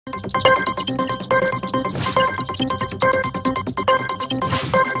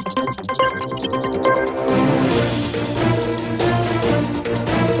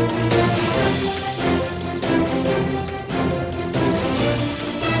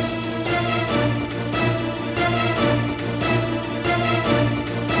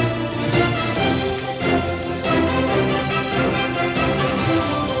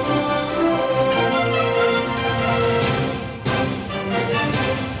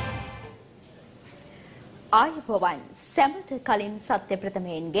ආයුබෝවන් සැමට කලින් සත්‍ය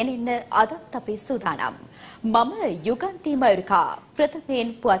ප්‍රථමයෙන් ගෙනෙන්න අදත් අපි සූදානම්. මම යුගන්ති මයුරිකා ප්‍රථමයෙන්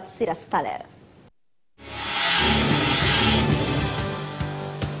පුවත් සිරස්තල.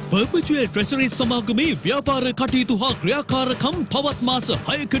 Perpetual Treasury සමාගමේ ව්‍යාපාර කටයුතු හා ක්‍රියාකාරකම් තවත් මාස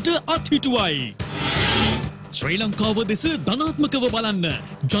 6කට අත්හිටුවයි. ශ්‍රී ලංකාව දෙස ධනාත්මකව බලන්න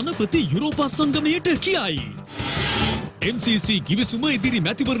ජනපති යුරෝපා සංගමයට කියයි. MCC ගිවිසුම ඉදිරි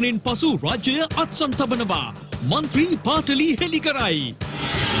මැතිවරණයෙන් පසු රාජ්‍යය අත්සන් තබනවා. මන්ත්‍රී පාටලි හෙළි කරයි.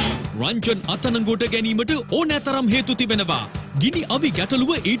 රංජන් අත්අඩංගුවට ගැනීමට ඕනෑතරම් හේතු තිබෙනවා. ගිනි අවි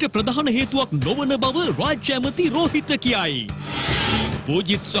ගැටලුව ඊට ප්‍රධාන හේතුවක් නොවන බව රාජ්‍ය ඇමති රෝහිත කියයි.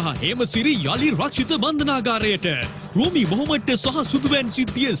 පූජිත් සහ හේමසිරි යලි රක්ෂිත බන්ධනාගාරයට. රෝමි මොහොමඩ්ට සහ සුදුවැන්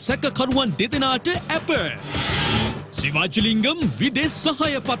සිද්ධිය සැකකරුවන් දෙදෙනාට ඇප. සිවාජලිංගම් විදේශ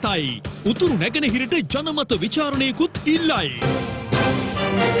සහාය පතයි. උතුරු නැගෙනහිරට ජනමත විචාරණයකුත් ඉල්ලයි.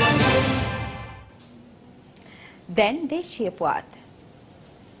 දැන් දේශීය පුවත්.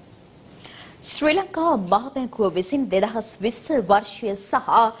 ශ්‍රී ලංකා මහ බැංකුව විසින් 2020 වර්ෂය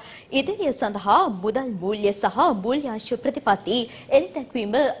සහ ඉදිරිය සඳහා මුදල් මූල්‍ය සහ මූල්‍යාංශ ප්‍රතිපත්ති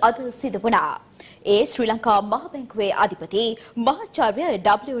එළිදැක්වීම අද සිදු වුණා. ඒ ශ්‍රී ලංකා මහ බැංකුවේ අධිපති මහාචාර්ය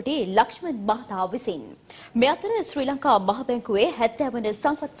WD ලක්ෂ්මන් මහතා විසින් මේ අතර ශ්‍රී ලංකා මහ බැංකුවේ 70 වන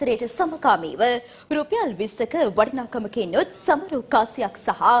සංවත්සරයට සමගාමීව රුපියල් 20ක වටිනාකමකින් යුත් සමරු කාසියක්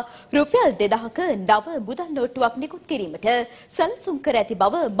සහ රුපියල් 2000ක නව මුදල් නෝට්ටුවක් නිකුත් කිරීමට සැලසුම් කර ඇති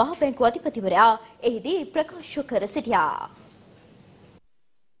බව මහ බැංකුව අධිපතිවරයා එහිදී ප්‍රකාශ කර සිටියා.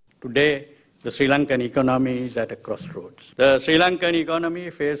 Today, the Sri Lankan economy is at a crossroads. The Sri Lankan economy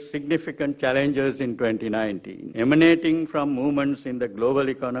faced significant challenges in 2019, emanating from movements in the global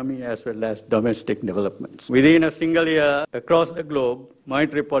economy as well as domestic developments. Within a single year, across the globe,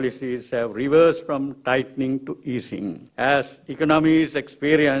 monetary policies have reversed from tightening to easing, as economies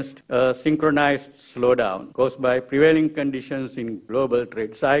experienced a synchronized slowdown caused by prevailing conditions in global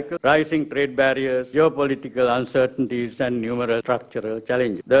trade cycle, rising trade barriers, geopolitical uncertainties, and numerous structural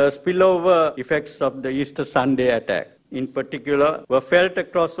challenges. The spillover effects of the Easter Sunday attack, in particular, were felt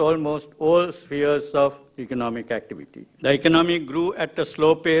across almost all spheres of economic activity. The economy grew at a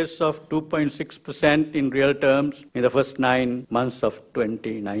slow pace of 2.6% in real terms in the first 9 months of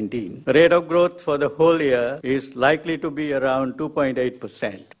 2019. The rate of growth for the whole year is likely to be around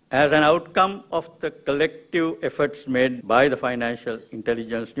 2.8%. As an outcome of the collective efforts made by the Financial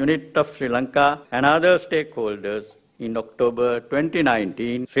Intelligence Unit of Sri Lanka and other stakeholders, in October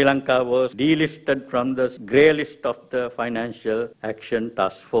 2019, Sri Lanka was delisted from the grey list of the Financial Action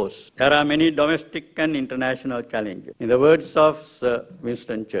Task Force. There are many domestic and international challenges. In the words of Sir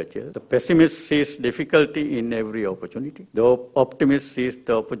Winston Churchill, the pessimist sees difficulty in every opportunity. The optimist sees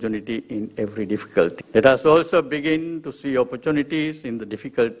the opportunity in every difficulty. Let us also begin to see opportunities in the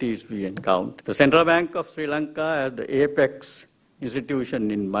difficulties we encounter. The Central Bank of Sri Lanka, as the apex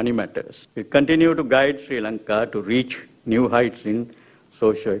institution in money matters, will continue to guide Sri Lanka to reach new heights in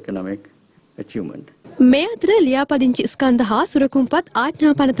socio-economic achievement. මේ අතර ලියාපදිංචි ස්කන්ධ හා සුරකුම්පත්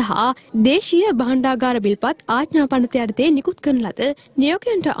ආඥාපනත හා දේශීය භාණ්ඩාගාර බිල්පත් ආඥාපනත යටතේ නිකුත් කරන ලද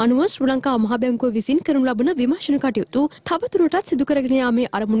නියෝගයන්ට අනුව ශ්‍රී ලංකා මහ බැංකුව විසින් කරනු ලබන විමර්ශන කටයුතු තවදුරටත් සිදු කරගෙන යාමේ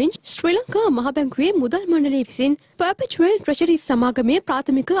අරමුණින් ශ්‍රී ලංකා මහ බැංකුවේ මුදල් මණ්ඩලය විසින් Perpetual Treasury සමාගමේ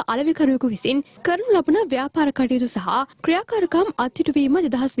ප්‍රාථමික අලෙවිකරුවෙකු විසින් කරනු ලබන ව්‍යාපාර කටයුතු සහ ක්‍රියාකාරකම් අත්හිටුවීම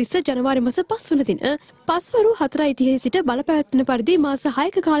 2020 ජනවාරි මාස 5 වන දින පස්වරු 4:30 සිට බලපැවැත්වෙන පරිදි මාස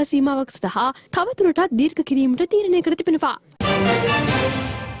 6ක කාල සීමාවක් සඳහා තවදුරටත් දීර්ඝ කිරීමට තීරණය කර තිබෙනවා.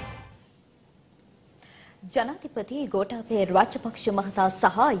 ජනාධිපති ගෝඨාභය රාජපක්ෂ මහතා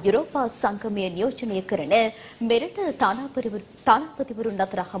සහ යුරෝපා සංගමය නියෝජනය කරන මෙරට තානාපතිවරුන්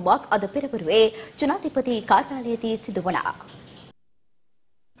අතර හමුවක් අද පෙරවරුවේ ජනාධිපති කාර්යාලයේදී සිදු වුණා.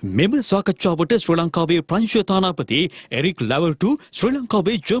 මෙම සාකච්ඡාවට ශ්‍රී ලංකාවේ ප්‍රංශ තානාපති එරික් ලැවර්ටු, ශ්‍රී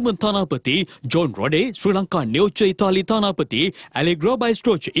ලංකාවේ ජර්මන් තානාපති ජොන් රොඩේ, ශ්‍රී ලංකා නියෝජ්‍ය ඉතාලි තානාපති ඇලෙග්‍රෝ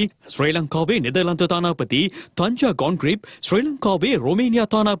බයිස්ට්‍රෝචි, ශ්‍රී ලංකාවේ නෙදර්ලන්ත තානාපති තංජා ගොන්ග්‍රිප්, ශ්‍රී ලංකාවේ රොමේනියා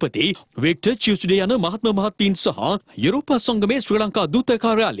තානාපති වික්ටර් චියුස්ඩේ යන මහත්ම මහත්මීන් සහ යුරෝපා සංගමේ ශ්‍රී ලංකා දූත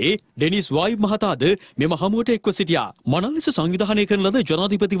කාර්යාලයේ ඩෙනිස් වායු මහතාද මෙම හමුවට එක්ව සිටියා. මනල් ලෙස සංවිධානය කරන ලද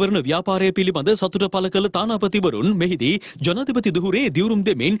ජනාධිපතිවරණ ව්‍යාපාරය පිළිබඳ සතුට පළ කළ තානාපතිවරුන් මෙහිදී ජනාධිපති දුහුරේ දියුරුම්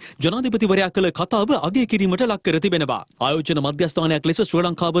දෙමින් කරමින් ජනාධිපතිවරයා කළ කතාව අගය කිරීමට ලක් කර තිබෙනවා. ආයෝජන මධ්‍යස්ථානයක් ලෙස ශ්‍රී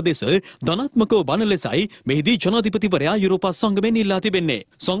ලංකාව දෙස ධනාත්මකව බන ලෙසයි මෙහිදී ජනාධිපතිවරයා යුරෝපා සංගමයෙන් ඉල්ලා තිබෙන්නේ.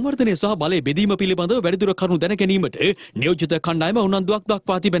 සංවර්ධනය සහ බලය බෙදීම පිළිබඳව වැඩිදුර කරුණු දැන ගැනීමට නියෝජිත කණ්ඩායම උනන්දුවක්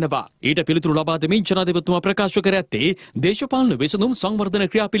දක්වා තිබෙනවා. ඊට පිළිතුරු ලබා දෙමින් ජනාධිපතිතුමා ප්‍රකාශ කර ඇත්තේ දේශපාලන විසඳුම් සංවර්ධන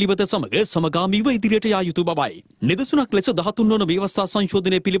ක්‍රියාපිළිවෙත සමග සමගාමීව ඉදිරියට යා යුතු බවයි. නිදසුනක් ලෙස 13 වන ව්‍යවස්ථා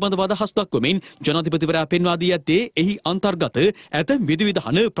සංශෝධනය පිළිබඳව අදහස් දක්වමින් ජනාධිපතිවරයා පෙන්වා දී ඇත්තේ එහි අන්තර්ගත ඇතැම්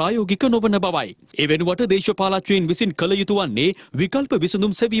විධිවිධාන ප්‍රායෝගික නොවන බවයි. ඒ වෙනුවට දේශපාලකයන් විසින් කළ යුතු වන්නේ විකල්ප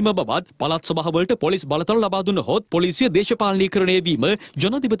විසඳුම් සෙවීම බවත් පළාත් සභාවලට පොලිස් බලතල ලබා දුන්නහොත් පොලිසිය දේශපාලනීකරණය වීම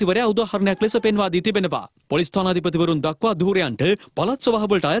ජනාධිපතිවරයා උදාහරණයක් ලෙස පෙන්වා දී තිබෙනවා. පොලිස් ස්ථානාධිපතිවරුන් දක්වා ධූරයන්ට පළාත්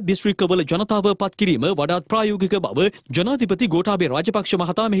සභාවලට අයත් දිස්ත්‍රික්කවල ජනතාව පත් කිරීම වඩාත් ප්‍රායෝගික බව ජනාධිපති ගෝඨාභය රාජපක්ෂ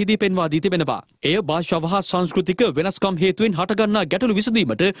මහතා මෙහිදී පෙන්වා දී තිබෙනවා. එය භාෂාව හා සංස්කෘතික වෙනස්කම් හේතුවෙන් හටගන්නා ගැටලු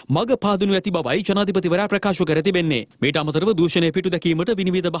විසඳීමට මඟ පාදුණු ඇති බවයි ජනාධිපතිවරයා ප්‍රකාශ කර තිබෙන්නේ. මීට අමතරව දූෂණය පිටු දැකීමට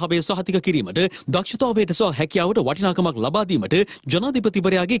විනිවිද භාවය සහතික කිරීමට දක්ෂතාවයට සහ හැකියාවට වටිනාකමක් ලබා දීමට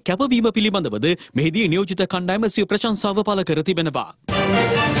ජනාධිපතිවරයාගේ කැපවීම පිළිබඳවද මෙහිදී නියෝජිත කණ්ඩායම සිය ප්‍රශංසාව පළ කර තිබෙනවා.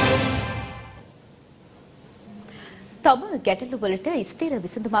 තම ගැටලුවලට ස්ථිර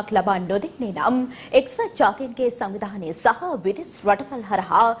විසඳුමක් ලබා නොදෙන්නේ නම් එක්සත් ජාතීන්ගේ සංවිධානය සහ විදෙස් රටවල්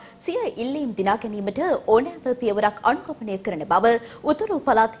හරහා සිය ඉල්ලීම් දිනා ගැනීමට ඕනෑම පියවරක් අනුගමනය කරන බව උතුරු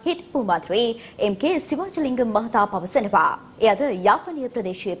පළාත් හිටපු මන්ත්‍රී එම්.කේ. සිවාජලිංගම් මහතා පවසනවා. එයද යාපනීය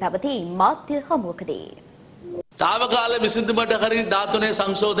ප්‍රදේශයේ පැවති මාධ්‍ය හමුවකදී. තාවකාල විසඳුමට හරි ධාතුනේ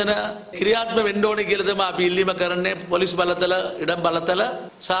සංශෝධන ක්‍රියාත්මක වෙන්න ඕනේ කියලා තමයි අපි ඉල්ලීම කරන්නේ. පොලිස් බලතල, ඉඩම් බලතල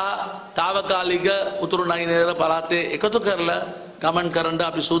සහ තාවකාලික උතුරු නයිනේර පළාතේ එකතු කරලා ගමන් කරන්න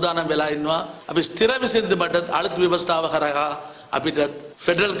අපි සූදානම් වෙලා ඉන්නවා. අපි ස්ථිර විසඳුමට අලුත් ව්‍යවස්ථාව කරා අපිට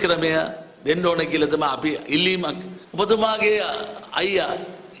ෆෙඩරල් ක්‍රමය දෙන්න ඕනේ කියලා තමයි අපි ඉල්ලීමක්. ඔබතුමාගේ අයියා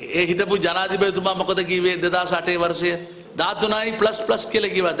ඒ හිටපු ජනාධිපතිතුමා මොකද කිව්වේ 2008 වර්ෂයේ 13++ කියලා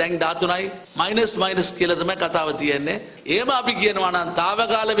කිව්වා. දැන් 13- කියලා තමයි කතාව තියෙන්නේ. එහෙම අපි කියනවා නම්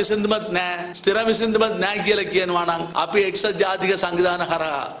තාවකාල විසඳුමක් නැහැ, ස්ථිර විසඳුමක් නැහැ කියලා කියනවා නම් අපි එක්සත් ජාතික සංවිධාන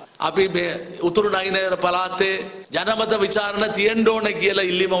කරා අපි මේ උතුරු නයිනේර පළාතේ ජනමත විචාරණ තියෙන්න ඕනේ කියලා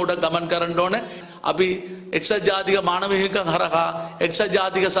ඉල්ලීම උඩ ගමන් කරන්න ඕනේ. අපි එක්සත් ජාතික මානව හිමිකම් හරහා එක්සත්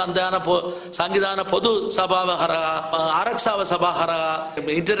ජාතික සංවිධාන පොදු සභාව හරහා ආරක්ෂාව සභාව හරහා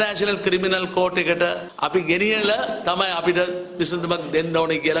ඉන්ටර්නැෂනල් ක්‍රිමිනල් කෝට් එකට අපි ගෙනියලා තමයි අපිට විසඳුමක් දෙන්න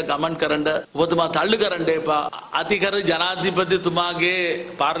ඕනේ කියලා ගමන් කරන්න ඔබතුමා තල්ලු කරන්න එපා. අධිකර ජනාධිපතිතුමාගේ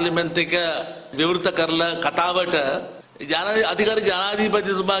පාර්ලිමේන්තු එක විවෘත කරලා කතාවට අධිකර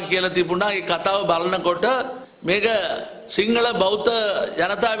ජනාධිපතිතුමා කියලා තිබුණා. ඒ කතාව බලනකොට මේක සිංහල බෞද්ධ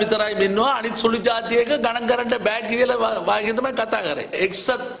ජනතාව විතරයි ඉන්නවා, අනිත් සුළු ජාතියක ගණන් කරන්න බෑ කියලා වාගේ තමයි කතා කරේ. එක්සත්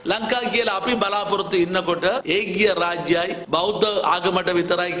ලංකා කියලා අපි බලාපොරොත්තු ඉන්නකොට ඒ ගිය රාජ්‍යයි බෞද්ධ ආගමට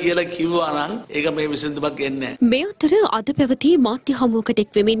විතරයි කියලා කිව්වා නම් ඒක මේ විසඳුමක් එන්නේ නැහැ. මේ අතර අද පැවති මාධ්‍ය හමුවකට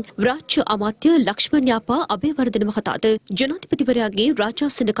එක් වෙමින් රාජ්‍ය අමාත්‍ය ලක්ෂ්මන් යාපා අබේවර්ධන මහතාද ජනාධිපතිවරයාගේ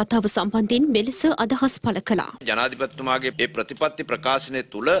රාජාසන කතාව සම්බන්ධයෙන් මෙලෙස අදහස් පළ කළා. ජනාධිපතිතුමාගේ මේ ප්‍රතිපත්ති ප්‍රකාශනය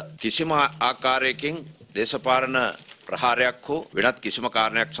තුල කිසිම ආකාරයකින් දේශපාලන ප්‍රහාරයක් හෝ වෙනත් කිසිම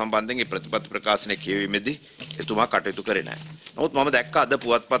කාරණයක් සම්බන්ධයෙන් මේ ප්‍රතිපත්ති ප්‍රකාශනය කියවීමේදී එතුමා කටයුතු කරේ නැහැ. නමුත් මම දැක්ක අද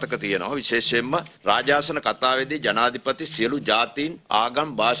පුවත්පතක තියෙනවා විශේෂයෙන්ම රාජාසන කතාවේදී ජනාධිපති සියලු ජාතීන් ආගම්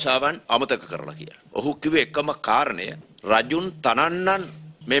භාෂාවන් අමතක කරලා කියලා. ඔහු කිව්වේ එකම කාරණය රජුන් තනන්නන්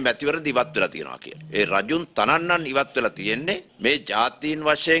මේ මැතිවරණ ඉවත් වෙලා තියෙනවා කියලා. ඒ රජුන් තනන්නන් ඉවත් වෙලා තියෙන්නේ මේ ජාතීන්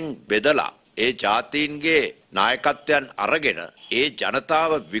වශයෙන් බෙදලා ඒ ජාතීන්ගේ නායකත්වයන් අරගෙන ඒ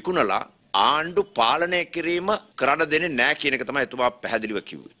ජනතාව විකුණලා ආණ්ඩු පාලනය කිරීම කරන්න දෙන්නේ නැහැ කියන එක තමයි එතුමා පැහැදිලිව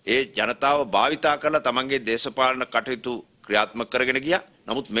කිව්වේ. ඒ ජනතාව භාවිතා කරලා තමන්ගේ දේශපාලන කටයුතු ක්‍රියාත්මක කරගෙන ගියා.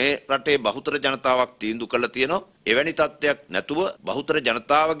 නමුත් මේ රටේ බහුතර ජනතාවක් තීන්දුව කළා තියෙනවා එවැනි තත්ත්වයක් නැතුව බහුතර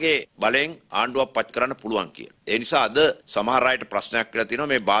ජනතාවගේ බලයෙන් ආණ්ඩුවක් පත් කරන්න පුළුවන් කියලා. ඒ නිසා අද සමහර අයට ප්‍රශ්නයක් කියලා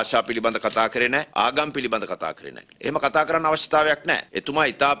තියෙනවා මේ භාෂා පිළිබඳ කතා කරේ නැහැ, ආගම් පිළිබඳ කතා කරේ නැහැ. එහෙම කතා කරන්න අවශ්‍යතාවයක් නැහැ. එතුමා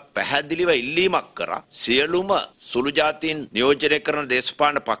ඉතා පැහැදිලිව ඉල්ලීමක් කරා සියලුම සුළු ජාතීන් නියෝජනය කරන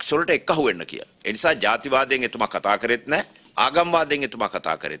දේශපාලන පක්ෂ වලට එක්කහුව වෙන්න කියලා. ඒ නිසා ජාතිවාදයෙන් එතුමා කතා කරෙත් නැහැ, ආගම්වාදයෙන් එතුමා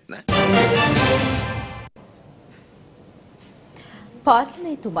කතා කරෙත් නැහැ.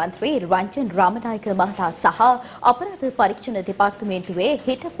 පාර්ලිමේන්තු මන්ත්‍රී රංජන් රාමනායක මහතා සහ අපරාධ පරීක්ෂණ දෙපාර්තමේන්තුවේ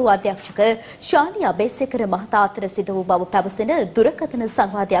හිටපු අධ්‍යක්ෂක ශාලි අබේසේකර මහතා අතර සිදු වූ බව පැවසෙන දුරකථන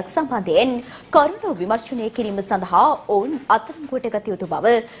සංවාදයක් සම්බන්ධයෙන් කරුණු විමර්ශනය කිරීම සඳහා ඔවුන් අත්අඩංගුවට ගත යුතු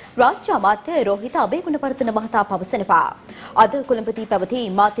බව රාජ්‍ය අමාත්‍ය රෝහිත අබේගුණවර්ධන මහතා පවසනවා. අද කොළඹදී පැවති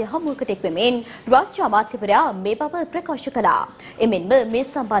මාධ්‍ය හමුවකට එක්වෙමින් රාජ්‍ය අමාත්‍යවරයා මේ බව ප්‍රකාශ කළා. එමෙන්ම මේ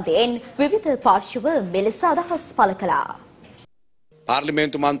සම්බන්ධයෙන් විවිධ පාර්ශ්ව මෙලෙස අදහස් පළ කළා.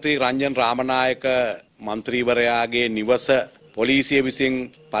 පාර්ලිමේන්තු මන්ත්‍රී රංජන් රාමනායක මන්ත්‍රීවරයාගේ නිවස පොලිසිය විසින්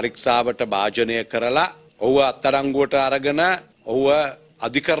පරීක්ෂාවට භාජනය කරලා ඔහුව අත්අඩංගුවට අරගෙන ඔහුව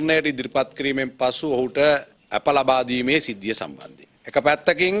අධිකරණයට ඉදිරිපත් කිරීමෙන් පසු ඔහුට අප ලබා දීමේ සිද්ධිය සම්බන්ධයෙන්. එක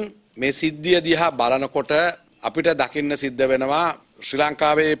පැත්තකින් මේ සිද්ධිය දිහා බලනකොට අපිට දකින්න සිද්ධ වෙනවා ශ්‍රී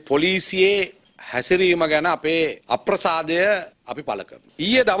ලංකාවේ පොලිසියේ හැසිරීම ගැන අපේ අප්‍රසාදය අපි පළ කරනවා.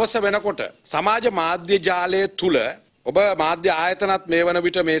 ඊයේ දවස වෙනකොට සමාජ මාධ්‍ය ජාලය තුල ඔබ මාධ්‍ය ආයතනත් මේ වන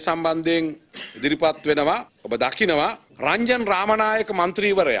විට මේ සම්බන්ධයෙන් ඉදිරිපත් වෙනවා. ඔබ දකිනවා රංජන් රාමනායක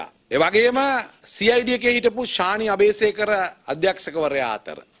මන්ත්‍රීවරයා ඒ වගේම CID එකේ හිටපු ශානි අබේසේකර අධ්‍යක්ෂකවරයා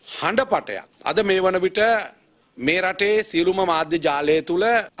අතර හඬපටයක් අද මේ වන විට මේ රටේ සියලුම මාධ්‍ය ජාලය තුල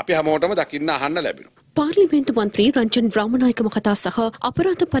අපි හැමෝටම දකින්න අහන්න ලැබෙනවා. පාර්ලිමේන්තු මන්ත්‍රී රංජන් රාමනායක මහතා සහ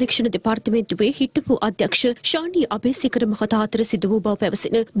අපරාධ පරීක්ෂණ දෙපාර්තමේන්තුවේ හිටපු අධ්‍යක්ෂ ශානි අබේසේකර මහතා අතර සිදු වූ බව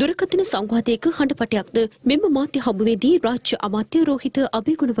පැවසෙන දුරකථන සංවාදයක හඬපටයක්ද මෙම මාධ්‍ය හමුවේදී රාජ්‍ය අමාත්‍ය රෝහිත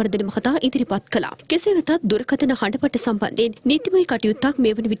අබේගුණවර්ධන මහතා ඉදිරිපත් කළා. කෙසේ වෙතත් දුරකථන හඬපට සම්බන්ධයෙන් නීතිමය කටයුත්තක්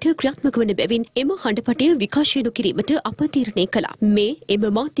මේ වන විට ක්‍රියාත්මක වන බැවින් එම හඬපටය විකාශය නොකිරීමට අප තීරණය කළා. මේ එම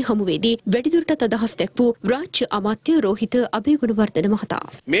මාධ්‍ය හමුවේදී වැඩිදුරටත් අදහස් දැක්වූ රාජ්‍ය අමාත්‍ය රෝහිත අබේගුණවර්ධන මහතා.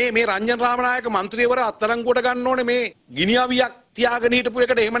 මේ රංජන් රාමනායක මන්ත්‍රීවර අත්අඩංගුවට ගන්න ඕනේ මේ ගිනිඅවියක් තියාගෙන හිටපු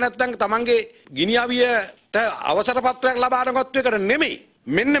එකට. එහෙම නැත්නම් තමන්ගේ ගිනිඅවියට අවසර පත්‍රයක් ලබා ගන්නවත් එකට නෙමෙයි.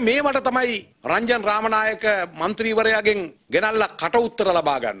 මෙන්න මේවට තමයි රංජන් රාමනායක මන්ත්‍රීවරයාගෙන් ගෙනල්ලා කට උත්තර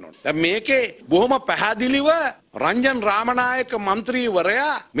ලබා ගන්න ඕනේ. දැන් මේකේ බොහොම පැහැදිලිව රංජන් රාමනායක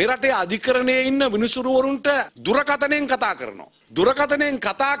මන්ත්‍රීවරයා මේ රටේ අධිකරණයේ ඉන්න විනිසුරුවරුන්ට දුරකථනයෙන් කතා කරනවා. දුරකථනයෙන්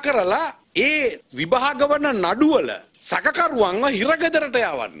කතා කරලා ඒ විභාග වන නඩුවල සැකකරුවන්ව හිරගෙදරට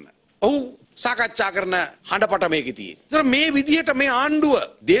යවන්න ඔහු සාකච්ඡා කරන හඬපට මේකේ තියෙන්නේ. ඒතර මේ විදිහට මේ ආණ්ඩුව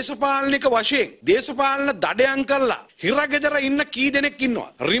දේශපාලනික වශයෙන් දේශපාලන දඩයන් කළා හිරගෙදර ඉන්න කී දෙනෙක් ඉන්නවා?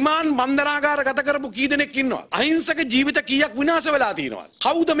 රිමාන්ඩ් බන්ධනාගාර ගත කරපු කී දෙනෙක් ඉන්නවා? අහිංසක ජීවිත කීයක් විනාශ වෙලා තියෙනවා?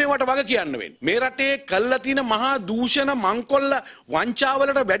 කවුද මේවට වග කියන්න වෙන්නේ? මේ රටේ කළා තියෙන මහා දූෂණ මංකොල්ල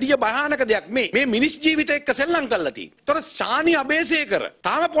වංචාවලට වැඩිය භයානක දෙයක් මේ මිනිස් ජීවිත එක්ක සෙල්ලම් කරලා තියෙන්නේ. ඒතර ශානි අබේසේකර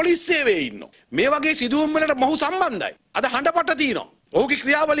තාම පොලිස් සේවයේ ඉන්නවා. මේ වගේ සිදුවම් වලට මොහු සම්බන්ධයි. අද හඬපට තියෙනවා. ඔහුගේ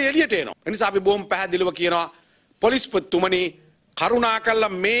ක්‍රියාවලිය එළියට එනවා. ඒ නිසා අපි බොහොම පැහැදිලිව කියනවා පොලිස්පතිතුමනි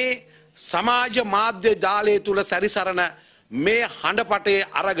කරුණාකරලා මේ සමාජ මාධ්‍ය ජාලය තුල සැරිසරන මේ හඬපටේ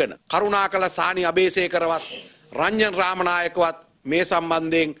අරගෙන කරුණාකරලා සානි අබේසේකරවත් රංජන් රාමනායකවත් මේ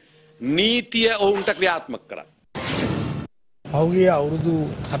සම්බන්ධයෙන් නීතිය ඔවුන්ට ක්‍රියාත්මක කරන්න. පහුගිය අවුරුදු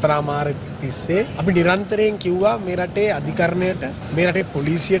 4 තිස්සේ අපි නිරන්තරයෙන් කිව්වා මේ රටේ අධිකරණයට මේ රටේ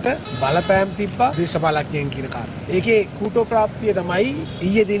පොලිසියට බලපෑම් තිබ්බා දේශපාලකයන් කියන කාරණා. ඒකේ කූටෝප්‍රාප්තිය තමයි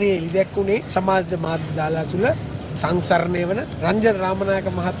ඊයේ දිනේ එළි දැක්ුණේ සමාජ මාධ්‍ය දාලා තුල සංසරණය වන රංජන් රාමනායක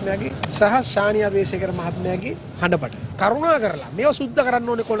මහත්මයාගේ සහ ශානි අබේසේකර මහත්මයාගේ හඬපට. කරුණා කරලා මේව සුද්ධ කරන්න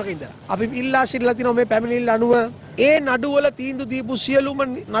ඕනේ කොනක ඉඳලා. අපි ඉල්ලා සිටලා තිනවා මේ පැමිණිල්ල අනුව ඒ නඩුවල තීන්දුව දීපු සියලුම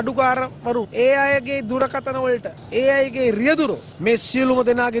නඩුකාරවරු ඒ අයගේ දුරකථන වලට ඒ අයගේ රියදුරු මේ සියලුම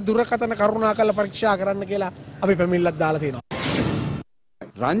දෙනාගේ දුරකථන කරුණා කරලා පරීක්ෂා කරන්න කියලා අපි පැමිණිල්ලක් දාලා තියෙනවා.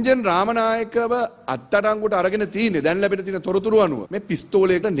 රංජන් රාමනායකව අත්අඩංගුවට අරගෙන තියෙන්නේ දැන් ලැබෙන තියෙන තොරතුරු අනුව මේ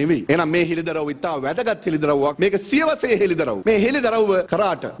පිස්තෝලයකට නෙවෙයි. එහෙනම් මේ හෙලිදරව් ඉතා වැදගත් හෙලිදරව්වක්. මේක සියවසේ හෙලිදරව්. මේ හෙලිදරව්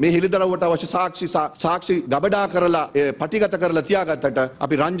කරාට මේ හෙලිදරව්වට අවශ්‍ය සාක්ෂි ගබඩා කරලා පටිගත කරලා තියාගත්තට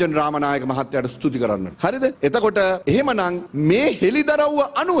අපි රංජන් රාමනායක මහත්තයාට ස්තුති කරන්න. හරිද? එතකොට එහෙමනම් මේ හෙලිදරව්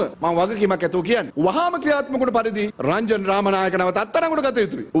අනුව මම වගකීමක් ඇතුව කියන්නේ. වහාම ක්‍රියාත්මක පරිදි රංජන් රාමනායක නැවත අත්අඩංගුවට ගත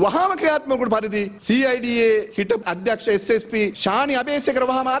යුතුයි. වහාම ක්‍රියාත්මක පරිදි CID හිටපු අධ්‍යක්ෂ SSP ශානි අබේසේකර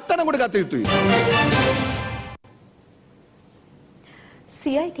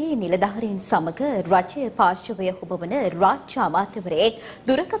CID නිලධාරීන් සමග රජය පාර්ශවය හොබවන රාජ්‍ය අමාත්‍යවරයෙක්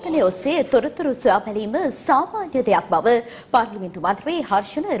දුරකථනය ඔස්සේ තොරතුරු සොයා බැලීම සාමාන්‍ය දෙයක් බව පාර්ලිමේන්තු මන්ත්‍රී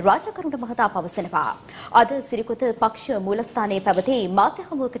හර්ෂණ රාජකරුණ මහතා පවසනවා. අද සිරිකොත පක්ෂ මූලස්ථානයේ පැවති මාධ්‍ය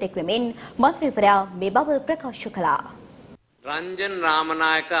හමුවකට එක්වෙමින් මන්ත්‍රීවරයා මේ බව ප්‍රකාශ කළා. රංජන්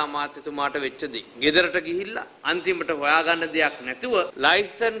රාමනායක අමාත්‍යතුමාට වෙච්ච දේ. ගෙදරට ගිහිල්ලා අන්තිමට හොයාගන්න දෙයක් නැතුව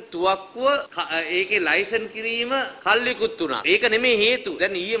ලයිසන් තුවක්කුව ඒකේ ලයිසන් කිරීම කල්ලිකුත් වුණා. ඒක නෙමෙයි හේතුව.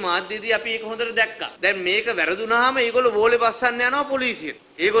 දැන් ඊයේ මාධ්‍යයේදී අපි ඒක හොඳට දැක්කා. දැන් මේක වැරදුනහම ඒගොල්ලෝ බෝලේ බස්සන්න යනවා පොලිසියට.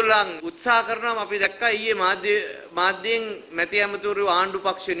 ඒගොල්ලන් උත්සාහ කරනවා අපි දැක්කා ඊයේ මාධ්‍යයෙන් මැති ඇමතිවරු ආණ්ඩු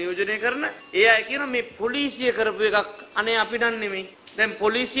පක්ෂ නියෝජනය කරන ඒ අය කියන මේ පොලිසිය කරපු එකක් අනේ අපි නම් නෙමෙයි. දැන්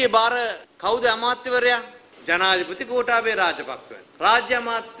පොලිසියේ බාර කවුද අමාත්‍යවරයා? ජනාධිපති ගෝඨාභය රාජපක්ෂ රාජ්‍ය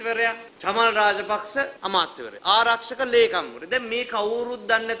අමාත්‍යවරයා චමල් රාජපක්ෂ අමාත්‍යවරයා ආරක්ෂක ලේකම්වරු. දැන් මේ කවුරුත්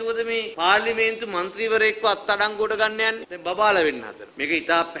දන්නේ නැතුවද මේ පාර්ලිමේන්තු මන්ත්‍රීවරයෙක්ව අත්අඩංගුවට ගන්න යන්නේ? දැන් බබාලා වෙන්න හදන. මේක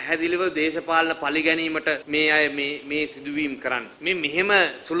ඉතා පැහැදිලිව දේශපාලන පරිගැනීමට මේ අය මේ සිදුවීම් කරන්නේ. මේ මෙහෙම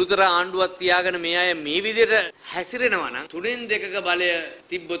සුළුතර ආණ්ඩුවක් තියාගෙන මේ අය මේ විදිහට හැසිරෙනවා නම් 3/2ක බලය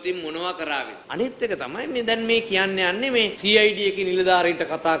තිබ්බොතින් මොනවා කරාවිද? අනිත් එක තමයි මේ දැන් මේ කියන්නේ යන්නේ මේ CID එකේ නිලධාරීන්ට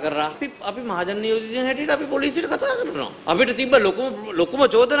කතා කරලා අපි මහජන නියෝජිතයන් හැටියට අපි පොලිසියට කතා කරනවා. අපිට තිබ්බ ලොකුම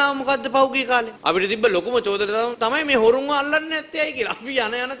චෝදනාව මොකද්ද පහුගිය කාලේ? අපිට තිබ්බ ලොකුම චෝදනාව තමයි මේ හොරුන්ව අල්ලන්නේ නැත්තේ ඇයි කියලා. අපි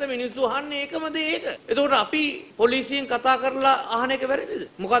යන මිනිස්සු අහන්නේ ඒකම දේ ඒක. එතකොට අපි පොලිසියෙන් කතා කරලා අහන එක වැරදිද?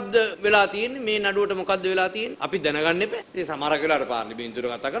 මොකද්ද වෙලා තියෙන්නේ? මේ නඩුවට මොකද්ද වෙලා තියෙන්නේ? අපි දැනගන්න එපා. ඉතින් සමහර වෙලාවට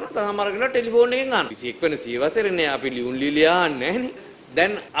පාර්ලිමේන්තුවට කතා කරනවා. සමහර වෙලාවට ටෙලිෆෝන් එකෙන් අහනවා. 21 වෙනි සියවසරේනේ අපි ලියුම් ලියලා අහන්නේ නැහනේ.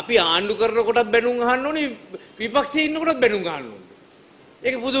 දැන් අපි ආණ්ඩු කරනකොටත් බැනුම් අහන්න ඕනේ, විපක්ෂයේ ඉන්නකොටත් බැනුම් අහන්න ඕනේ.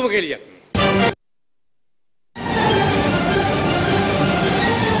 ඒක පුදුම කෙලියක් නේ.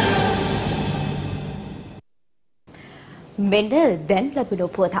 මෙන්න දැන් ලැබුණු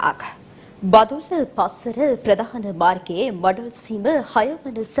පුවතක්. බදුල්ල පස්සර ප්‍රධාන මාර්ගයේ මඩොල් සීම 6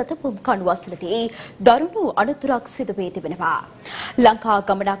 වන සතපුම් කණුවස්ලදී දරුණු අනතුරක් සිදු වී තිබෙනවා. ලංකා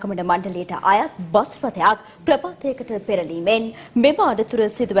ගමනාගමන මණ්ඩලයට අයත් බස් රථයක් ප්‍රපාතයකට පෙරලීමෙන් මෙම අනතුර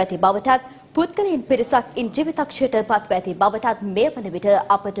සිදු ඇති බවටත් පුද්ගලයන් පිරිසක් ජීවිතක්ෂයට පත්ව ඇති බවටත් මේ වන විට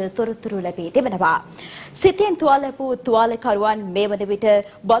අපට තොරතුරු ලැබී තිබෙනවා. සිතෙන් තුවාල ලැබූ තුවාලකරුවන් මේ වන විට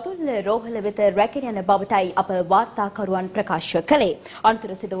බදුල්ල රෝහල වෙත රැගෙන යන බවටයි අප වාර්තාකරුවන් ප්‍රකාශ කළේ.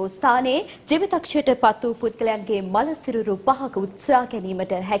 අනතුර සිදු වූ ස්ථානයේ ජීවිතක්ෂයට පත් වූ පුද්ගලයන්ගේ මල සිරුරු 5ක උත්සාහ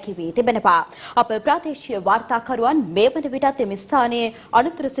ගැනීමට හැකි වී තිබෙනවා. අප ප්‍රාදේශීය වාර්තාකරුවන් මේ වන විටත් එම ස්ථානයේ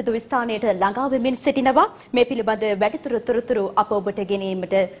අනතුර සිදු ස්ථානයට ළඟා වෙමින් සිටිනවා. මේ පිළිබඳ වැඩිදුර තොරතුරු අප ඔබට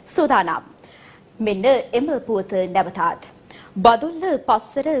ගෙනීමට සූදානම්. මෙන්න එම පුවත නැවතත්. බදුල්ල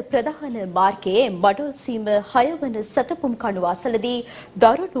පස්සර ප්‍රධාන මාර්ගයේ මඩොල් සීම 6 වන සතපුම් කණුවාසලදී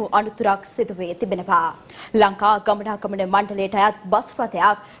දරුණු අනතුරක් සිදු වී තිබෙනවා. ලංකා ගමනාගමන මණ්ඩලයට අයත් බස්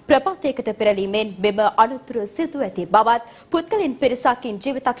රථයක් ප්‍රපාතයකට පෙරලීමෙන් මෙම අනතුර සිදු ඇති බවත් පුද්ගලයන් පිරිසක්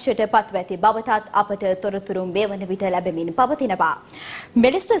ජීවිතක්ෂයට පත්ව ඇති බවටත් අපට තොරතුරු මේ වන විට ලැබෙමින් පවතිනවා.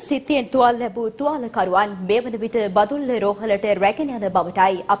 මෙලෙස සිතියෙන් තුවාල ලැබූ තුවාලකරුවන් මේ වන විට බදුල්ල රෝහලට රැගෙන යන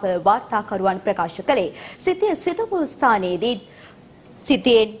බවටයි අප වාර්තාකරුවන් ප්‍රකාශ කළේ. සිතිය සිදු වූ ස්ථානයේදී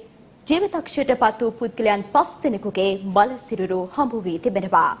සිතෙන් ජීවිතක්ෂයට පත් වූ පුද්ගලයන් 5 දෙනෙකුගේ මල සිරුරු හමු වී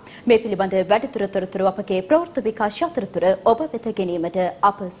තිබෙනවා. මේ පිළිබඳ වැඩිදුර තොරතුරු අපගේ ප්‍රවෘත්ති විකාශ අතරතුර ඔබ වෙත ගැනීමට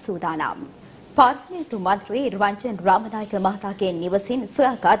අප සූදානම්. පාර්ලිමේන්තු මන්ත්‍රී රංජන් රාමනායක මහතාගේ නිවසින්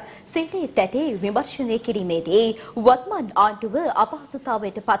සොයාගත් සිටි තැටි විමර්ශනය කිරීමේදී වත්මන් ආණ්ඩුව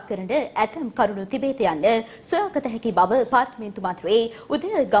අපහසුතාවයට පත් කරන ඇතැම් කරුණු තිබේත යන්න සොයාගත හැකි බව පාර්ලිමේන්තු මන්ත්‍රී උදය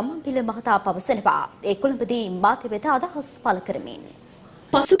ගම්මන්පිල මහතා පවසනවා. ඒ කොළඹදී මාධ්‍ය වෙත අදහස් පළ කරමින්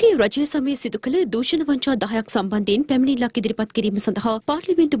පසුගිය රජය සමයේ සිදු කළ දූෂණ වංචා 10ක් සම්බන්ධයෙන් පැමිණිල්ලක් ඉදිරිපත් කිරීම සඳහා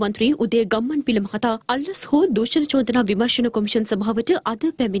පාර්ලිමේන්තු මන්ත්‍රී උදය ගම්මන්පිල මහතා අල්ලස් හෝ දූෂණ චෝදනා විමර්ශන කොමිෂන් සභාවට අද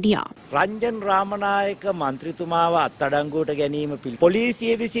පැමිණියා. රංජන් රාමනායක මන්ත්‍රීතුමාව අත්අඩංගුවට ගැනීම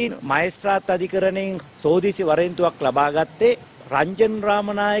පොලිසිය විසින් මහේස්ත්‍රාත් අධිකරණයෙන් සෝදිසි වරෙන්තුවක් ලබා ගත්තේ රංජන්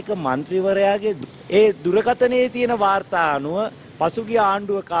රාමනායක මන්ත්‍රීවරයාගේ ඒ දුරකථනයේ තියෙන වාර්තා අනුව පසුගිය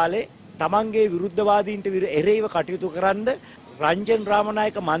ආණ්ඩුව කාලේ තමන්ගේ විරුද්ධවාදීන්ට එරෙහිව කටයුතු කරන්න රංජන්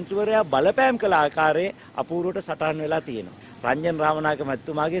රාමනායක මන්ත්‍රීවරයා බලපෑම් කළ ආකාරයේ අපූර්වට සටහන් වෙලා තියෙනවා. රංජන් රාමනායක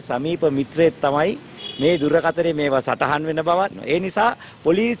මැතිතුමාගේ සමීප මිත්‍රයෙක් තමයි මේ දුරකථනයේ මේවා සටහන් වෙන බවත්. ඒ නිසා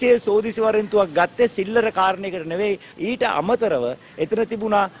පොලිසියේ සෝදිසි වරෙන්තුවක් ගත්තේ සිල්ලර කාරණයකට නෙවෙයි. ඊට අමතරව එතන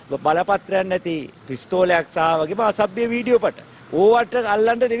තිබුණා බලපත්‍රයක් නැති පිස්තෝලයක් සහ වගේම අසභ්‍ය වීඩියෝ පට. ඕවට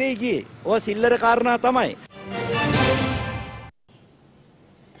අල්ලන්න නෙවෙයි ගියේ. ඕවා සිල්ලර කාරණා තමයි.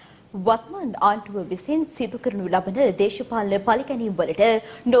 වත්මන් ආණ්ඩුව විසින් සිදු කරනු ලබන දේශපාලන පරිගැනීම් වලට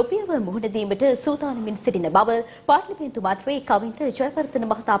නොබියව මුහුණ දීමට සූදානමින් සිටින බව පාර්ලිමේන්තු මන්ත්‍රී කවින්ද ජයවර්ධන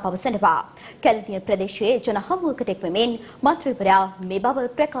මහතා පවසනවා. කැලණිය ප්‍රදේශයේ ජන හමුවකට එක්වමින් මන්ත්‍රීවරයා මේ බව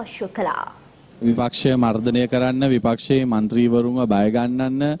ප්‍රකාශ කළා. විපක්ෂය මර්ධනය කරන්න විපක්ෂයේ മന്ത്രിවරුන්ව බය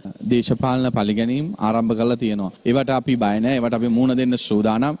ගන්නන්න දේශපාලන පරිගැනීම් ආරම්භ කරලා තියෙනවා. ඒවට අපි බය නැහැ. ඒවට අපි මුහුණ දෙන්න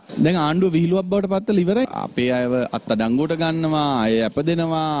සූදානම්. දැන් ආණ්ඩුව විහිළුවක් බවට පත්වලා ඉවරයි. අපේ අයව අත්අඩංගුවට ගන්නවා, අය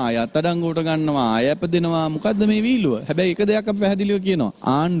අපදෙනවා, අය අත්අඩංගුවට ගන්නවා, අය අපදෙනවා. මොකද්ද මේ විහිළුව? හැබැයි එක දෙයක් අපි පැහැදිලිව කියනවා.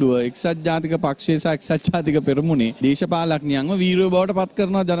 ආණ්ඩුව එක්සත් ජාතික පක්ෂය සහ එක්සත් ජාතික පෙරමුණේ දේශපාලඥයන්ව වීරයෝ බවට පත්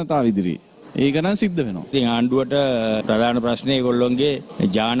කරනවා ජනතාව ඉදිරියේ. ඒක නම් සිද්ධ වෙනවා. ඉතින් ආණ්ඩුවට ප්‍රධාන ප්‍රශ්නේ ඒගොල්ලොන්ගේ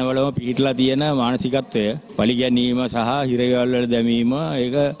ජානවලම පිහිටලා තියෙන මානසිකත්වය පරිගැනීම සහ හිරගෙවල් වල දැමීම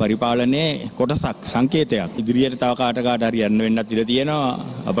ඒක පරිපාලනයේ කොටසක් සංකේතයක්. ඉදිරියට තව කාට හරි යන්න වෙන්නත් ඉඩ තියෙනවා.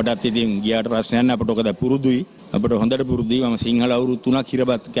 අපටත් ඉතින් ගියාට ප්‍රශ්නයක් නැහැ. අපට ඔකද පුරුදුයි. අපට හොඳට පුරුදුයි. මම සිංහල අවුරුදු 3ක්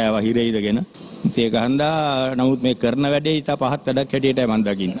හිරබත් කෑවා හිරේ ඉඳගෙන. ඒක හන්දා නමුත් මේ කරන වැඩේ ඊට පහත් වැඩක් හැටියටයි මම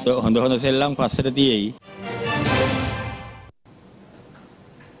දකින්නේ. හොඳ සෙල්ලම් පස්සට තියෙයි.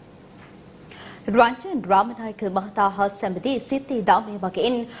 රංජන් රාමනායක මහතා හා සැමදී සිත්ති දාමය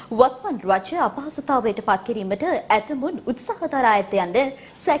වගේන් වත්මන් රජය අපහසුතාවයට පත් කිරීමට ඇතමුන් උත්සාහ දරා ඇත යන්න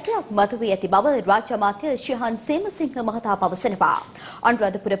සැකයක් මතුවී ඇති බව රාජ්‍ය අමාත්‍ය ශිහාන් සේමසිංහ මහතා පවසනවා.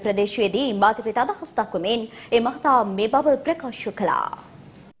 අනුරාධපුර ප්‍රදේශයේදී මාධ්‍ය වෙත අදහස් දක්වමින් ඒ මහතා මේ බව ප්‍රකාශ කළා.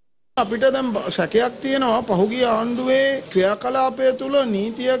 අපිට දැන් සැකයක් තියෙනවා පහුගිය ආණ්ඩුවේ ක්‍රියාකලාපය තුළ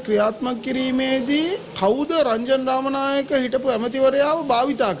නීතිය ක්‍රියාත්මක කිරීමේදී කවුද රංජන් රාමනායක හිටපු ඇමතිවරයාව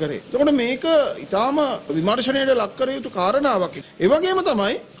භාවිතා කරේ. එතකොට මේක ඊටාම විමර්ශනයට ලක් කර යුතු කාරණාවක්. ඒ වගේම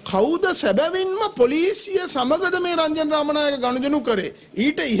තමයි කවුද සැබවින්ම පොලිසිය සමගද මේ රංජන් රාමනායක ගනුදෙනු කරේ.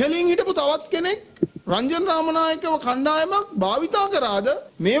 ඊට ඉහළින් හිටපු තවත් කෙනෙක් රංජන් රාමනායකව කණ්ඩායමක් භාවිතා කරාද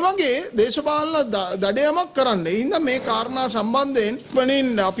මේ වගේ දේශපාලන දඩයමක් කරන්න. ඒ හින්දා මේ කාරණා සම්බන්ධයෙන් වනින්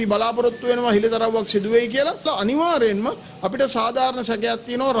අපි බලාපොරොත්තු වෙනවා හිලතරව්වක් සිදු වෙයි කියලා. අනිවාර්යෙන්ම අපිට සාධාරණ සැකයක්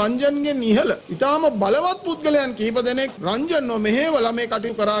තියෙනවා රංජන්ගේ ඉහළ ඊටාම බලවත් පුද්ගලයන් කිහිප දෙනෙක් රංජන්ව මෙහෙवला මේ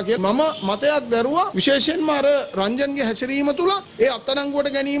කටයුතු කරා කියලා මම මතයක් දරුවා. විශේෂයෙන්ම අර රංජන්ගේ හැසිරීම තුල ඒ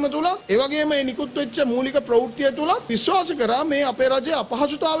අත්අඩංගුවට ගැනීම තුල ඒ වගේම මේ නිකුත් වෙච්ච මූලික ප්‍රවෘත්තිය තුල විශ්වාස කරා මේ අපේ රජය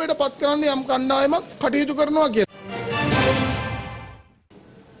අපහසුතාවයට පත් කරන්න යම් කණ්ඩායමක් කටයුතු කරනවා කියලා.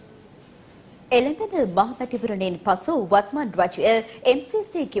 එළඹෙන මහමැතිවරණයෙන් පසු වත්මන් රජය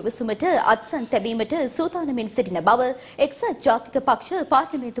MCC කිවිසුමට අත්සන් තැබීමට සූදානමින් සිටින බව එක්සත් ජාතික පක්ෂ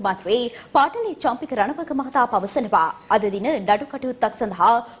පාර්ලිමේන්තු මන්ත්‍රී පාටලී චම්පික රණවක මහතා පවසනවා. අද දින නඩු කටයුත්තක්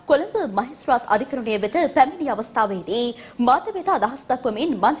සඳහා කොළඹ මහේස්ත්‍රාත් අධිකරණය වෙත පැමිණි අවස්ථාවේදී මාධ්‍ය වෙත අදහස්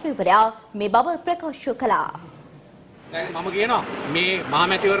දක්වමින් මන්ත්‍රීවරයා මේ බව ප්‍රකාශ කළා. දැන් මම කියනවා මේ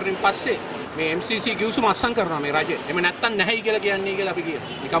මහමැතිවරණයෙන් පස්සේ මේ MCC කිව්සුම අත්සන් කරනවා මේ රජය. එමෙ නැත්තම් නැහැයි කියලා කියන්නේ කියලා අපි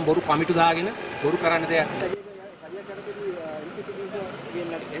කියනවා. නිකන් බොරු කමිටු දාගෙන බොරු කරන්න දෙයක් නෑ.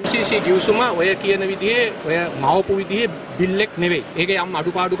 MCC කිව්සුම ඔය කියන විදිහේ ඔය මවපු විදිහේ බිල්ලෙක් නෙවෙයි. ඒකේ යම්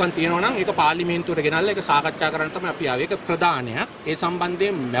අඩුපාඩුකම් තියෙනවා නම් ඒක පාර්ලිමේන්තුවට ගෙනල්ලා ඒක සාකච්ඡා කරන්න තමයි අපි ආවේ. ඒක ප්‍රධානයක්. ඒ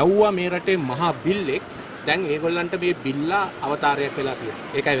සම්බන්ධයෙන් මැව්වා මේ රටේ මහා බිල්ලෙක්. දැන් ඒගොල්ලන්ට මේ බිල්ලා අවතාරයක් වෙලා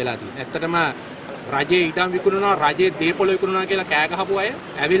තියෙනවා. ඒකයි වෙලා තියෙන්නේ. ඇත්තටම රජයේ ඉඩම් විකුණනවා, රජයේ දේපොළ විකුණනවා කියලා කෑ ගහපු අය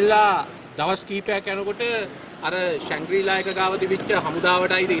ඇවිල්ලා දවස් කීපයක් යනකොට අර ශැන්ග්‍රීලා එක ගාව තිබිච්ච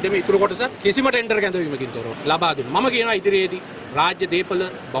හමුදාවට අයිති ඉඩම ඉතුරු කොටස කිසිම ටෙන්ඩර් කැඳවීමකින් තොරව ලබා දුන්නා. මම කියනවා ඉදිරියේදී රාජ්‍ය දේපළ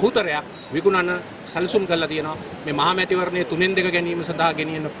බහුතරයක් විකුණන සැලසුම් කරලා තියෙනවා. මේ මහමැතිවරණයේ 3-2 ගැනීම සඳහා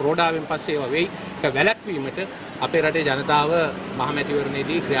ගෙනියන ප්‍රෝඩාවෙන් පස්සේ ඒවා වෙයි. ඒක වැළැක්වීමට අපේ රටේ ජනතාව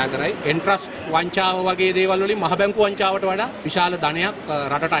මහමැතිවරණයේදී ක්‍රියා කරයි. එන්ට්‍රස්ට් වංචාව වගේ දේවල් වලින් මහ බැංකු වංචාවට වඩා විශාල ධනයක්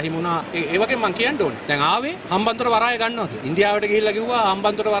රටට අහිමි වුණා. ඒ වගේ මම කියන්න ඕනේ. දැන් ආවේ හම්බන්තොට වරාය ගන්නවා කියලා. ඉන්දියාවට ගිහිල්ලා කිව්වා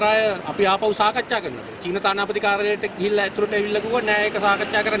හම්බන්තොට වරාය අපි ආපහු සාකච්ඡා කරනවා. චීන තානාපති කාර්යාලයට ගිහිල්ලා ඇතුළට ඇවිල්ලා කිව්වා නෑ ඒක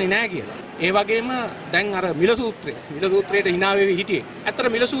සාකච්ඡා කරන්නේ නෑ කියලා. ඒ වගේම දැන් අර මිල සූත්‍රයට hina වෙවි හිටියේ.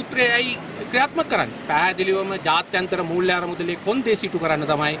 ඇත්තට මිල සූත්‍රය ඇයි ක්‍රියාත්මක කරන්නේ? පැහැදිලිවම ජාත්‍යන්තර මූල්‍ය අරමුදලේ කොන්දේසි ඉටු කරන්න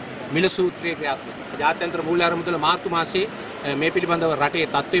තමයි මිල සූත්‍රය ක්‍රියාත්මක. ජාත්‍යන්තර මූල්‍ය අරමුදල මාර්තු මාසයේ මේ පිළිබඳව රටේ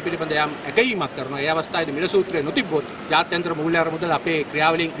තත්ත්වය පිළිබඳව යම් ඇගයීමක් කරනවා. ඒ අවස්ථාවේදී මිල සූත්‍රය නොතිබ්බොත් ජාත්‍යන්තර මූල්‍ය අරමුදල අපේ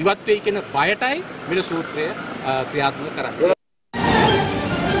ක්‍රියාවලින් ඉවත් වෙයි කියන බයටයි මිල සූත්‍රය ක්‍රියාත්මක කරන්නේ.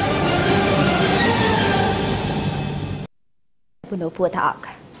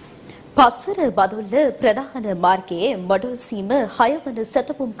 පුනෝපුවතාක් පස්සර බදුල්ල ප්‍රධාන මාර්ගයේ මඩොල් සීම 6 වන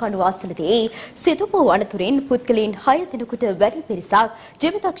සතපුම් කණුව අසලදී සිදුවූ අනතුරින් පුද්ගලයන් 6 දෙනෙකුට වැඩි පිරිසක්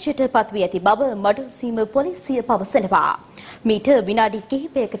ජීවිතක්ෂයට පත්වී ඇති බව මඩොල් සීම පොලිසිය පවසනවා. මීට විනාඩි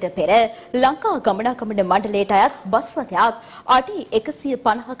කිහිපයකට පෙර ලංකා ගමනාගමන මණ්ඩලයට අයත් බස් රථයක් අඩි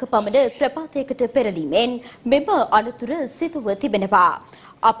 150ක පමණ ප්‍රපාතයකට පෙරලීමෙන් මෙම අනතුර සිදුව තිබෙනවා.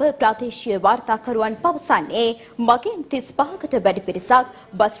 අප ප්‍රාදේශීය වාර්තාකරුවන් පවසන්නේ මගින් 35කට වැඩි පිරිසක්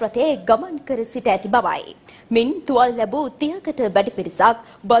බස් රථයේ ගමන් කර සිට ඇති බවයි. මින් තුවාල ලැබූ 30කට වැඩි පිරිසක්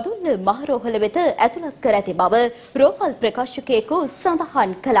බදුල්ල මහරෝහල වෙත ඇතුළත් කර ඇති බව රෝහල් ප්‍රකාශකයෙකු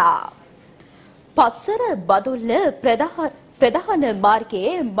සඳහන් කළා. පස්සර බදුල්ල ප්‍රධාන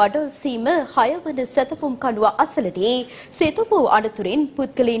මාර්ගයේ මඩොල් සීම 6 වන සතපුම් කණුව අසලදී සිදු වූ අනතුරින්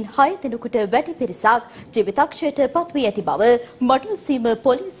පුද්ගලයන් 6 දෙනෙකුට වැඩි පිරිසක් ජීවිතක්ෂයට පත්වී ඇති බව මඩොල් සීම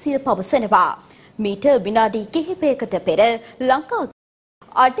පොලිසිය පවසනවා. මීට විනාඩි කිහිපයකට පෙර ලංකා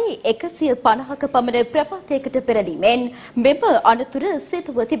අඩි 150ක පමණ ප්‍රපාතයකට පෙරලීමෙන් මෙම අනතුර